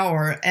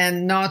flour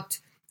and not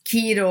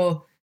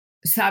keto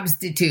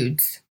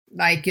substitutes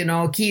like,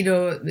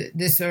 keto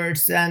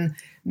desserts. And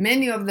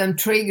many of them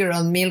trigger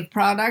on milk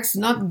products,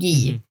 not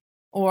ghee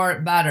or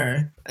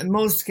butter.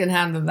 Most can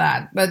handle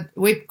that, but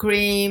whipped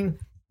cream,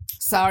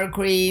 sour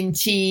cream,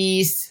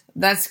 cheese,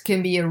 that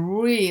can be a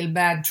real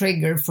bad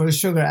trigger for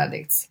sugar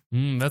addicts.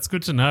 That's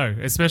good to know,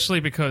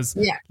 especially because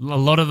a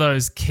lot of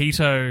those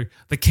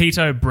the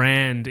keto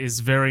brand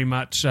is very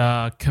much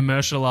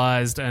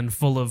commercialized and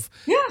full of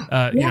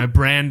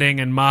branding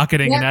and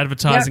marketing and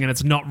advertising, and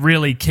it's not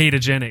really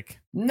ketogenic.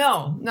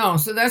 No.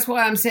 So that's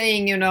why I'm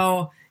saying,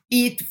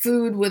 eat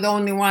food with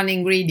only one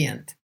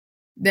ingredient.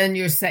 Then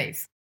you're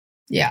safe.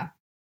 Yeah.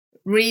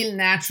 Real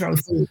natural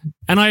food.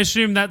 And I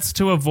assume that's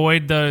to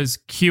avoid those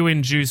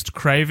Q-induced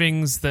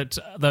cravings that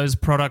those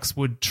products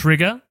would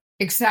trigger?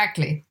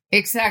 Exactly.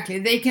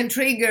 They can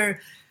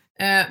trigger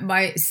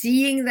by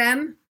seeing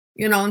them,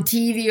 on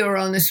TV or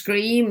on the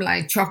screen,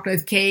 like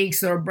chocolate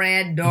cakes or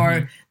bread,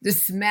 or the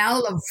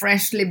smell of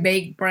freshly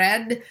baked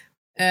bread,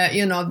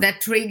 that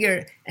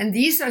trigger. And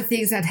these are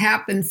things that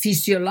happen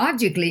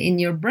physiologically in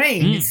your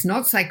brain. It's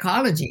not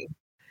psychology.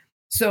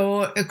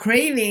 So a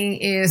craving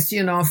is,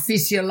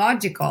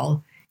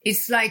 physiological.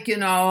 It's like,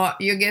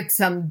 you get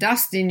some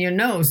dust in your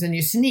nose and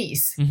you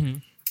sneeze. Mm-hmm.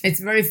 It's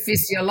very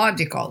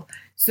physiological.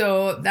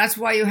 So that's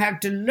why you have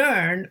to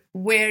learn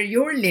where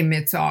your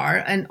limits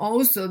are. And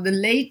also, the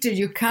later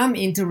you come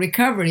into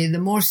recovery, the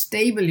more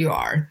stable you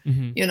are.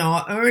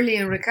 Mm-hmm. Early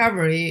in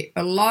recovery,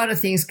 a lot of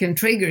things can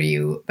trigger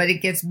you, but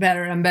it gets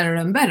better and better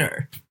and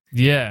better.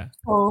 Yeah.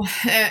 So,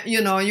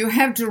 you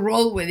have to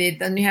roll with it,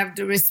 and you have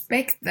to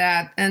respect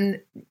that and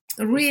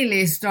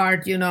really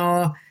start,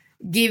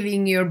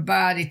 giving your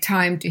body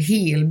time to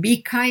heal.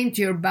 Be kind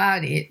to your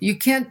body. You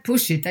can't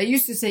push it. I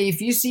used to say,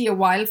 if you see a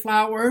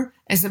wildflower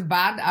as a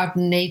bud out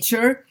in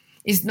nature,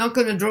 it's not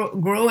going to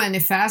grow any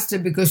faster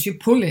because you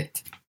pull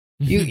it.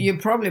 You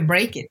probably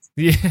break it.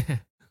 Yeah.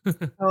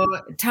 So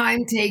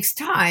time takes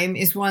time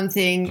is one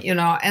thing,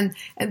 and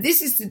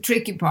this is the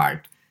tricky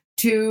part,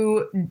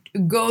 to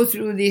go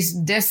through this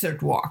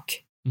desert walk.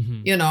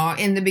 Mm-hmm.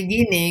 In the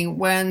beginning,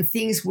 when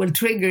things will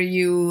trigger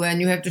you and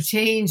you have to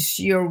change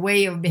your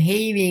way of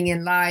behaving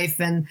in life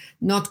and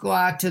not go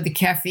out to the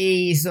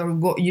cafes or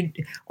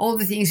all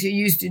the things you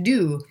used to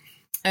do,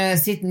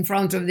 sit in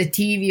front of the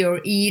TV or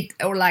eat,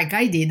 or like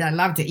I did, I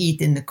love to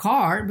eat in the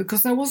car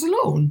because I was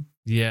alone.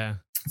 Yeah.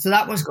 So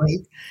that was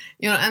great.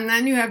 And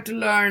then you have to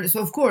learn. So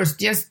of course,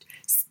 just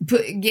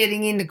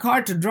getting in the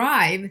car to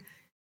drive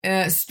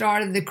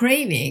started the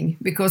craving,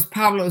 because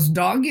Pablo's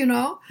dog,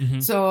 Mm-hmm.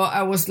 So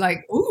I was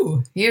like,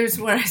 ooh, here's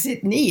where I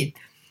sit and eat.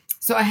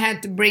 So I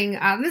had to bring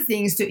other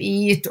things to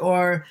eat,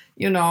 or,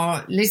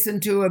 listen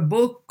to a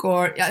book,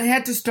 or I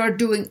had to start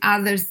doing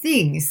other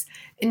things.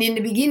 And in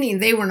the beginning,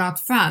 they were not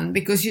fun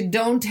because you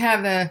don't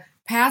have a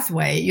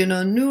pathway,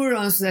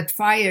 neurons that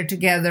fire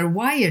together,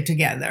 wire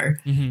together.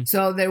 Mm-hmm.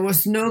 So there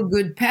was no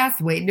good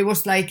pathway. There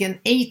was like an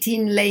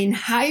 18-lane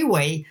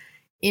highway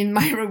in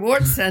my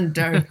reward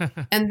center.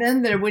 And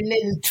then there were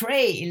little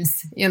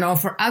trails,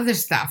 for other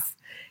stuff.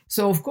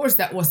 So of course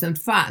that wasn't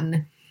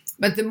fun.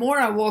 But the more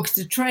I walked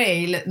the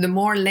trail, the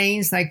more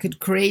lanes I could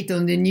create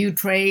on the new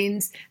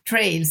trails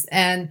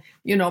and,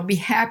 be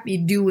happy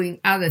doing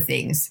other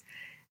things.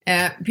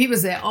 People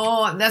say,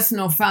 oh, that's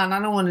no fun. I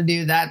don't want to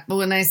do that. But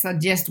when I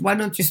suggest, why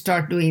don't you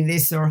start doing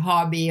this or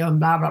hobby or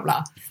blah, blah,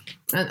 blah.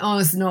 And oh,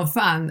 it's no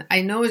fun.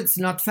 I know it's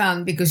not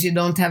fun because you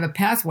don't have a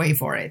pathway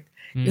for it.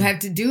 You have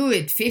to do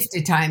it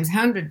 50 times,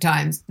 100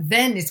 times,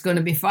 then it's going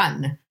to be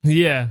fun.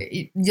 Yeah.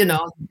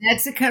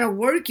 That's the kind of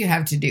work you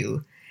have to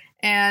do.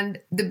 And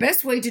the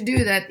best way to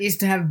do that is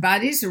to have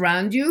buddies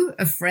around you,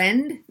 a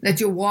friend that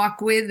you walk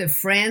with, a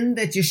friend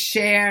that you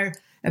share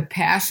a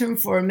passion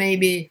for.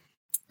 Maybe,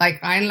 like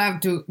I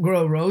love to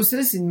grow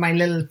roses in my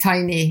little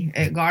tiny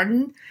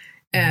garden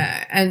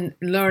and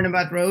learn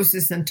about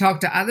roses and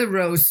talk to other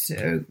rose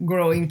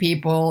growing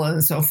people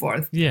and so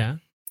forth. Yeah.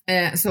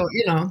 So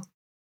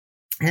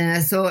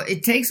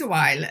it takes a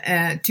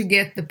while to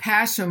get the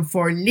passion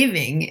for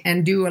living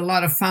and do a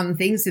lot of fun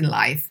things in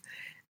life.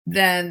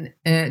 than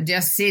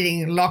just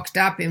sitting locked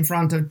up in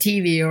front of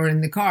TV or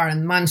in the car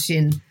and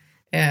munching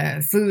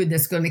food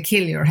that's going to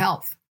kill your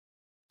health.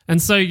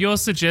 And so you're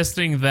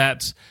suggesting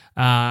that,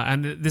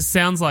 and this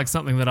sounds like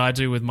something that I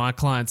do with my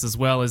clients as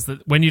well, is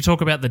that when you talk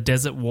about the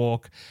desert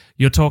walk,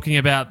 you're talking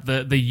about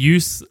the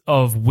use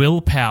of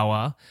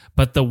willpower,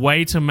 but the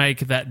way to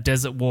make that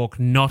desert walk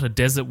not a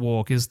desert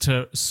walk is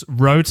to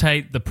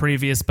rotate the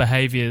previous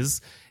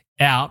behaviors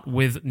out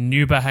with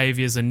new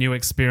behaviors and new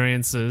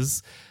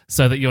experiences,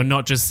 so that you're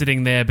not just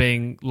sitting there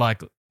being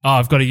like, oh,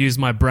 I've got to use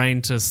my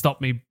brain to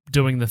stop me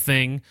doing the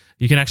thing.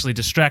 You can actually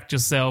distract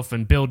yourself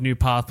and build new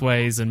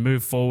pathways and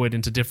move forward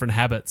into different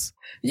habits.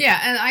 Yeah,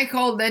 and I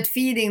call that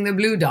feeding the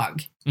blue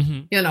dog,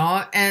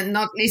 and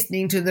not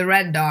listening to the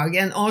red dog,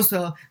 and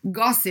also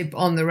gossip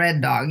on the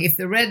red dog. If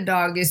the red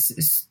dog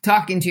is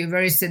talking to you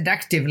very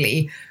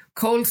seductively,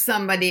 call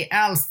somebody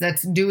else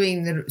that's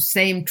doing the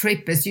same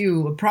trip as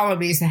you,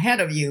 probably is ahead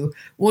of you.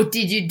 What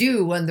did you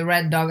do when the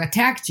red dog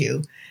attacked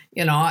you?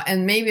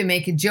 And maybe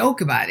make a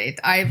joke about it.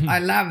 I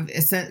love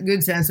a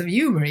good sense of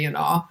humor,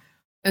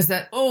 Is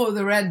that, oh,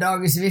 the red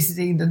dog is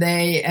visiting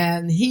today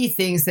and he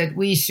thinks that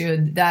we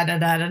should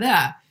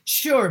da-da-da-da-da.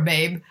 Sure,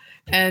 babe.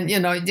 And,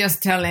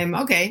 just tell him,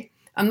 okay,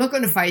 I'm not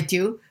going to fight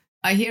you.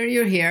 I hear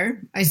you're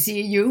here. I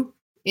see you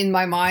in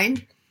my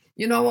mind.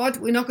 You know what?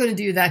 We're not going to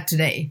do that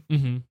today.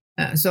 Mm-hmm.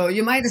 So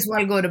you might as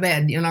well go to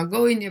bed,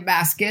 go in your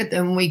basket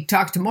and we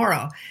talk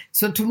tomorrow.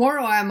 So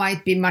tomorrow I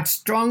might be much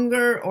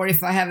stronger, or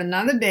if I have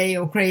another day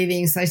of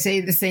cravings, I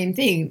say the same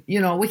thing.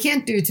 We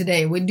can't do it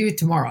today. We do it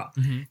tomorrow.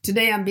 Mm-hmm.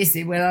 Today I'm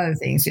busy with other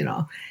things,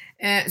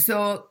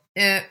 So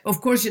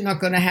of course you're not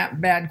going to have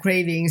bad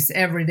cravings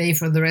every day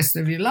for the rest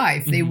of your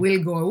life. Mm-hmm. They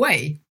will go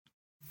away.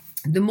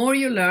 The more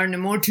you learn, the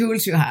more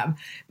tools you have.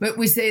 But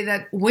we say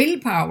that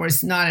willpower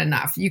is not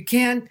enough. You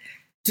can't.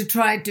 To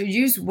try to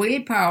use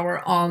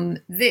willpower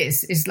on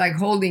this is like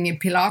holding a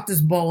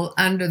Pilates ball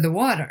under the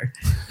water.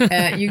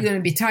 You're going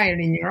to be tired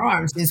in your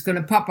arms. It's going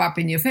to pop up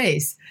in your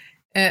face.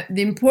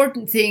 The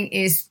important thing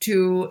is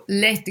to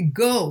let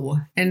go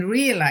and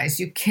realize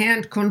you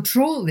can't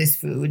control this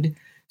food.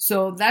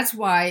 So that's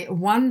why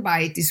one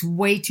bite is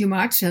way too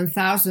much and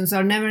thousands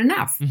are never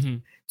enough. Mm-hmm.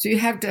 So you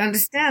have to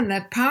understand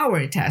that power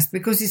it has,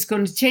 because it's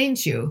going to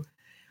change you.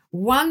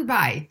 One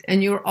bite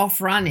and you're off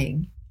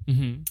running.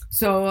 Mm-hmm.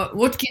 So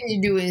what can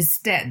you do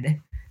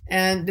instead?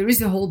 And there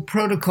is a whole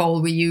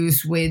protocol we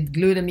use with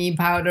glutamine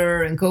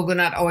powder and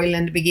coconut oil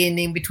in the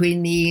beginning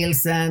between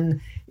meals and,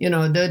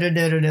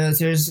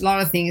 There's a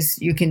lot of things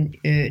you can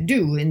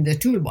do in the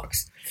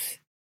toolbox.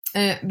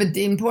 But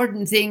the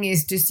important thing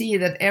is to see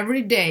that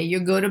every day you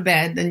go to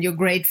bed and you're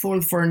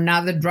grateful for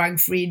another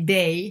drug-free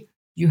day,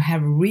 you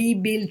have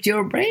rebuilt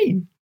your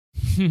brain.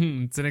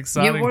 It's an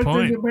exciting point. You work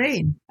with your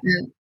brain.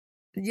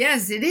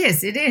 Yes, it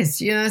is. It is.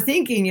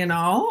 Thinking, you're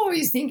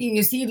thinking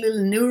you see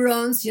little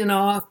neurons,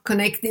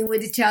 connecting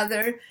with each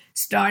other,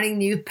 starting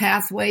new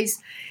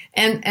pathways.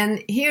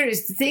 And here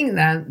is the thing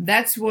then,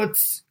 that's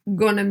what's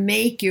going to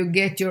make you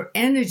get your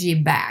energy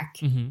back.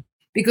 Mm-hmm.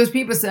 Because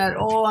people said,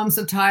 oh, I'm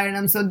so tired.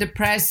 I'm so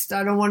depressed.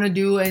 I don't want to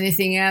do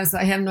anything else.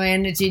 I have no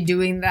energy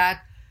doing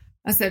that.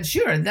 I said,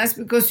 sure, that's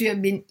because you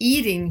have been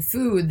eating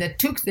food that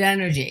took the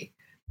energy.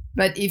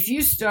 But if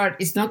you start,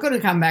 it's not going to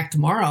come back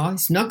tomorrow.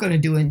 It's not going to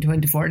do in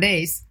 24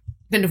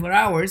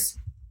 hours.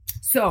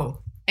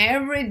 So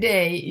every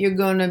day you're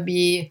going to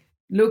be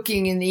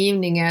looking in the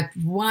evening at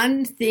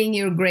one thing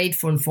you're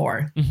grateful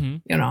for,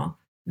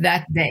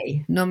 that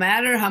day. No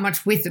matter how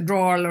much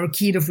withdrawal or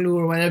keto flu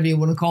or whatever you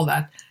want to call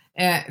that,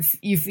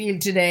 you feel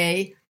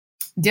today,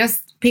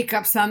 just pick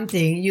up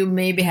something. You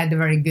maybe had a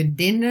very good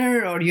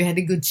dinner, or you had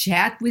a good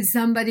chat with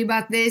somebody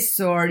about this,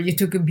 or you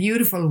took a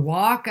beautiful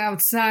walk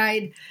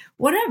outside,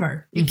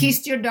 whatever. You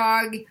kissed your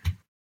dog,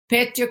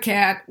 pet your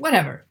cat,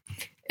 whatever.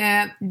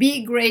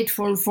 Be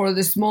grateful for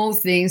the small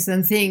things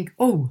and think,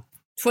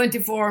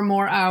 24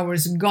 more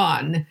hours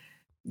gone.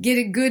 Get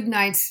a good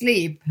night's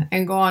sleep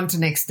and go on to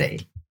next day.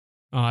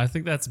 Oh, I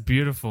think that's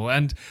beautiful.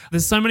 And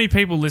there's so many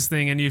people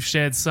listening, and you've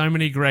shared so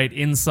many great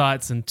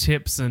insights and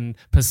tips and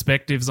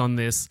perspectives on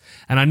this.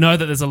 And I know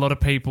that there's a lot of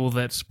people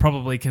that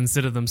probably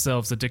consider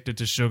themselves addicted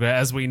to sugar,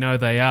 as we know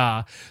they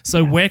are.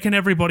 So where can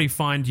everybody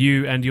find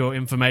you and your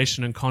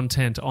information and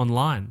content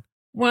online?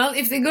 Well,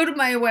 if they go to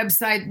my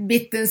website,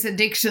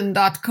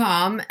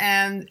 bittensaddiction.com,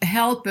 and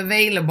help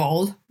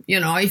available,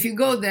 if you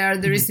go there,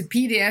 there is a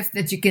PDF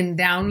that you can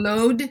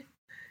download.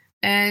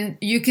 And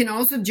you can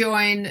also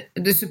join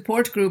the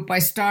support group I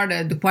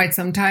started quite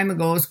some time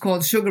ago. It's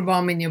called Sugar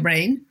Bomb in Your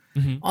Brain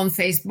on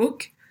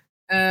Facebook.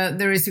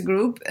 There is a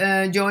group.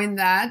 Join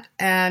that.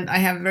 And I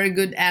have very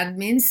good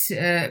admins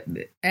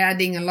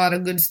adding a lot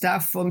of good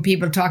stuff when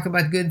people talk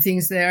about good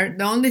things there.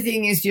 The only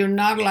thing is you're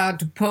not allowed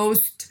to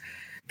post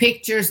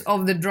pictures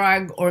of the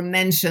drug or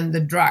mention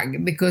the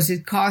drug, because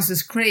it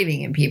causes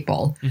craving in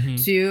people. Mm-hmm.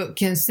 So you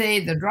can say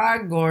the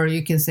drug, or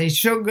you can say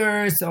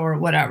sugars or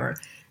whatever,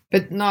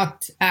 but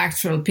not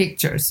actual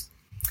pictures.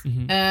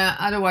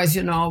 Otherwise,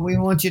 we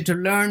want you to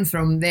learn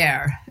from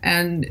there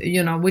and,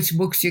 which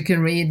books you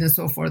can read and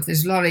so forth.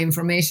 There's a lot of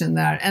information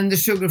there. And the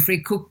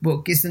Sugar-Free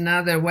Cookbook is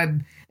another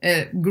web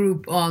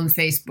group on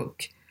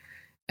Facebook.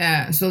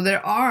 So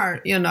there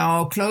are,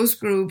 close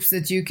groups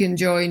that you can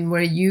join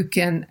where you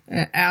can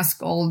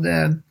ask all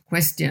the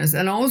questions.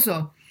 And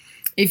also,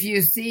 if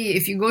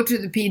you go to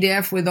the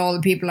PDF with all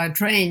the people I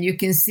train, you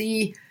can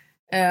see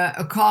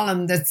a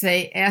column that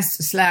say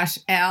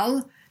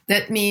S/L.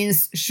 That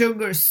means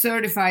sugar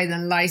certified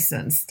and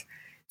licensed.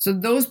 So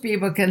those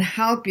people can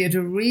help you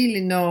to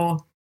really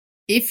know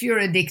if you're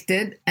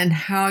addicted and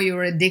how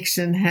your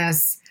addiction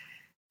has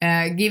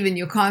given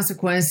you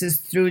consequences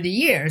through the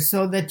years,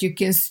 so that you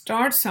can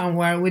start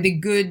somewhere with a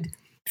good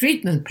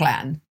treatment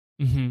plan.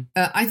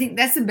 I think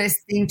that's the best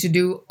thing to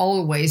do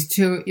always.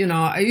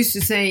 I used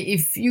to say,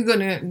 if you're going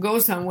to go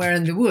somewhere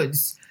in the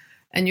woods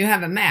and you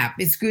have a map,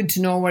 it's good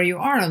to know where you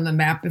are on the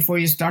map before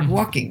you start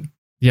walking.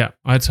 Yeah,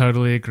 I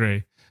totally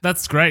agree.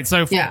 That's great.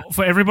 So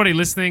for everybody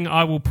listening,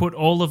 I will put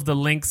all of the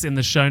links in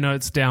the show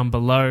notes down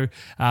below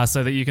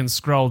so that you can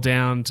scroll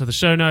down to the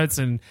show notes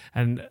and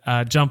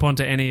jump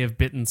onto any of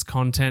Bitten's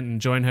content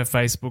and join her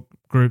Facebook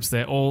groups.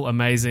 They're all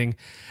amazing.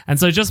 And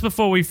so just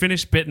before we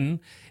finish, Bitten,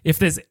 if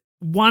there's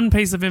one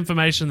piece of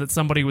information that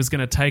somebody was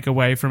going to take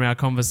away from our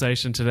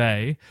conversation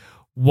today,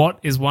 what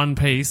is one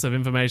piece of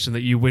information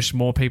that you wish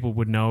more people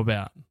would know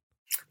about?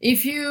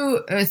 If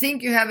you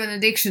think you have an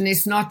addiction,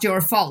 it's not your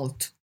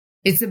fault.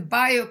 It's a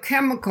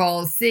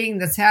biochemical thing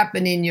that's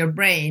happened in your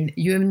brain.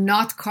 You have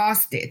not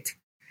caused it,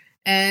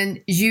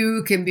 and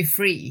you can be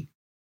free.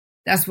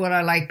 That's what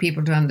I like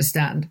people to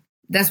understand.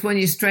 That's when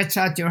you stretch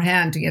out your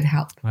hand to get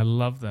help. I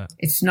love that.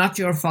 It's not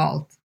your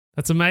fault.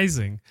 That's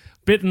amazing.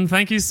 Bitten,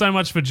 thank you so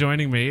much for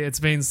joining me.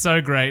 It's been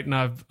so great, and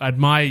I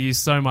admire you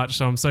so much,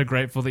 so I'm so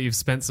grateful that you've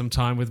spent some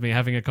time with me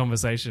having a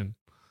conversation.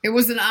 It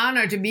was an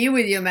honor to be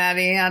with you,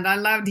 Maddie, and I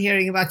loved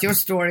hearing about your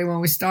story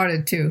when we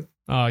started, too.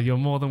 Oh, you're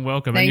more than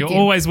welcome. Thank and you're you.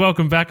 Always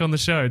welcome back on the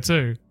show,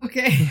 too.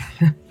 Okay.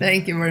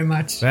 Thank you very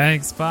much.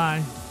 Thanks.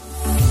 Bye.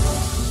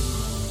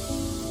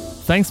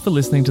 Thanks for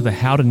listening to the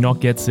How to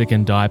Not Get Sick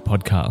and Die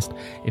podcast.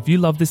 If you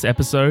love this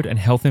episode and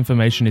health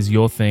information is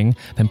your thing,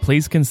 then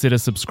please consider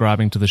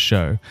subscribing to the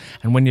show.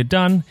 And when you're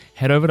done,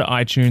 head over to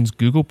iTunes,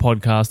 Google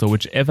Podcast, or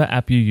whichever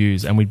app you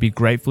use, and we'd be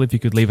grateful if you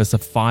could leave us a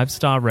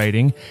 5-star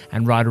rating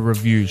and write a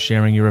review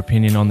sharing your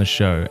opinion on the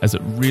show, as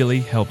it really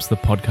helps the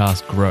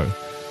podcast grow.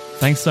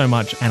 Thanks so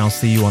much, and I'll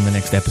see you on the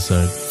next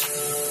episode.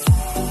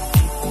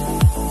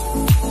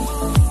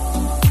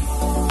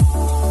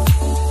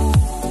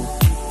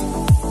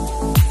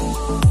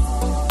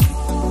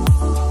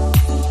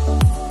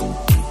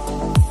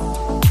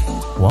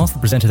 Whilst the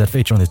presenter that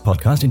feature on this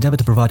podcast endeavour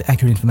to provide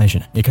accurate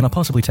information, it cannot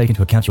possibly take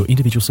into account your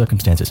individual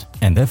circumstances,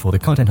 and therefore the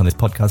content on this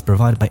podcast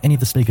provided by any of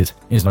the speakers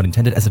is not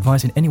intended as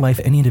advice in any way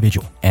for any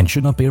individual, and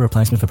should not be a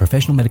replacement for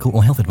professional medical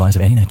or health advice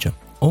of any nature.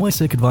 Always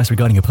seek advice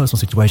regarding your personal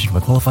situation from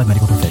a qualified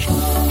medical professional.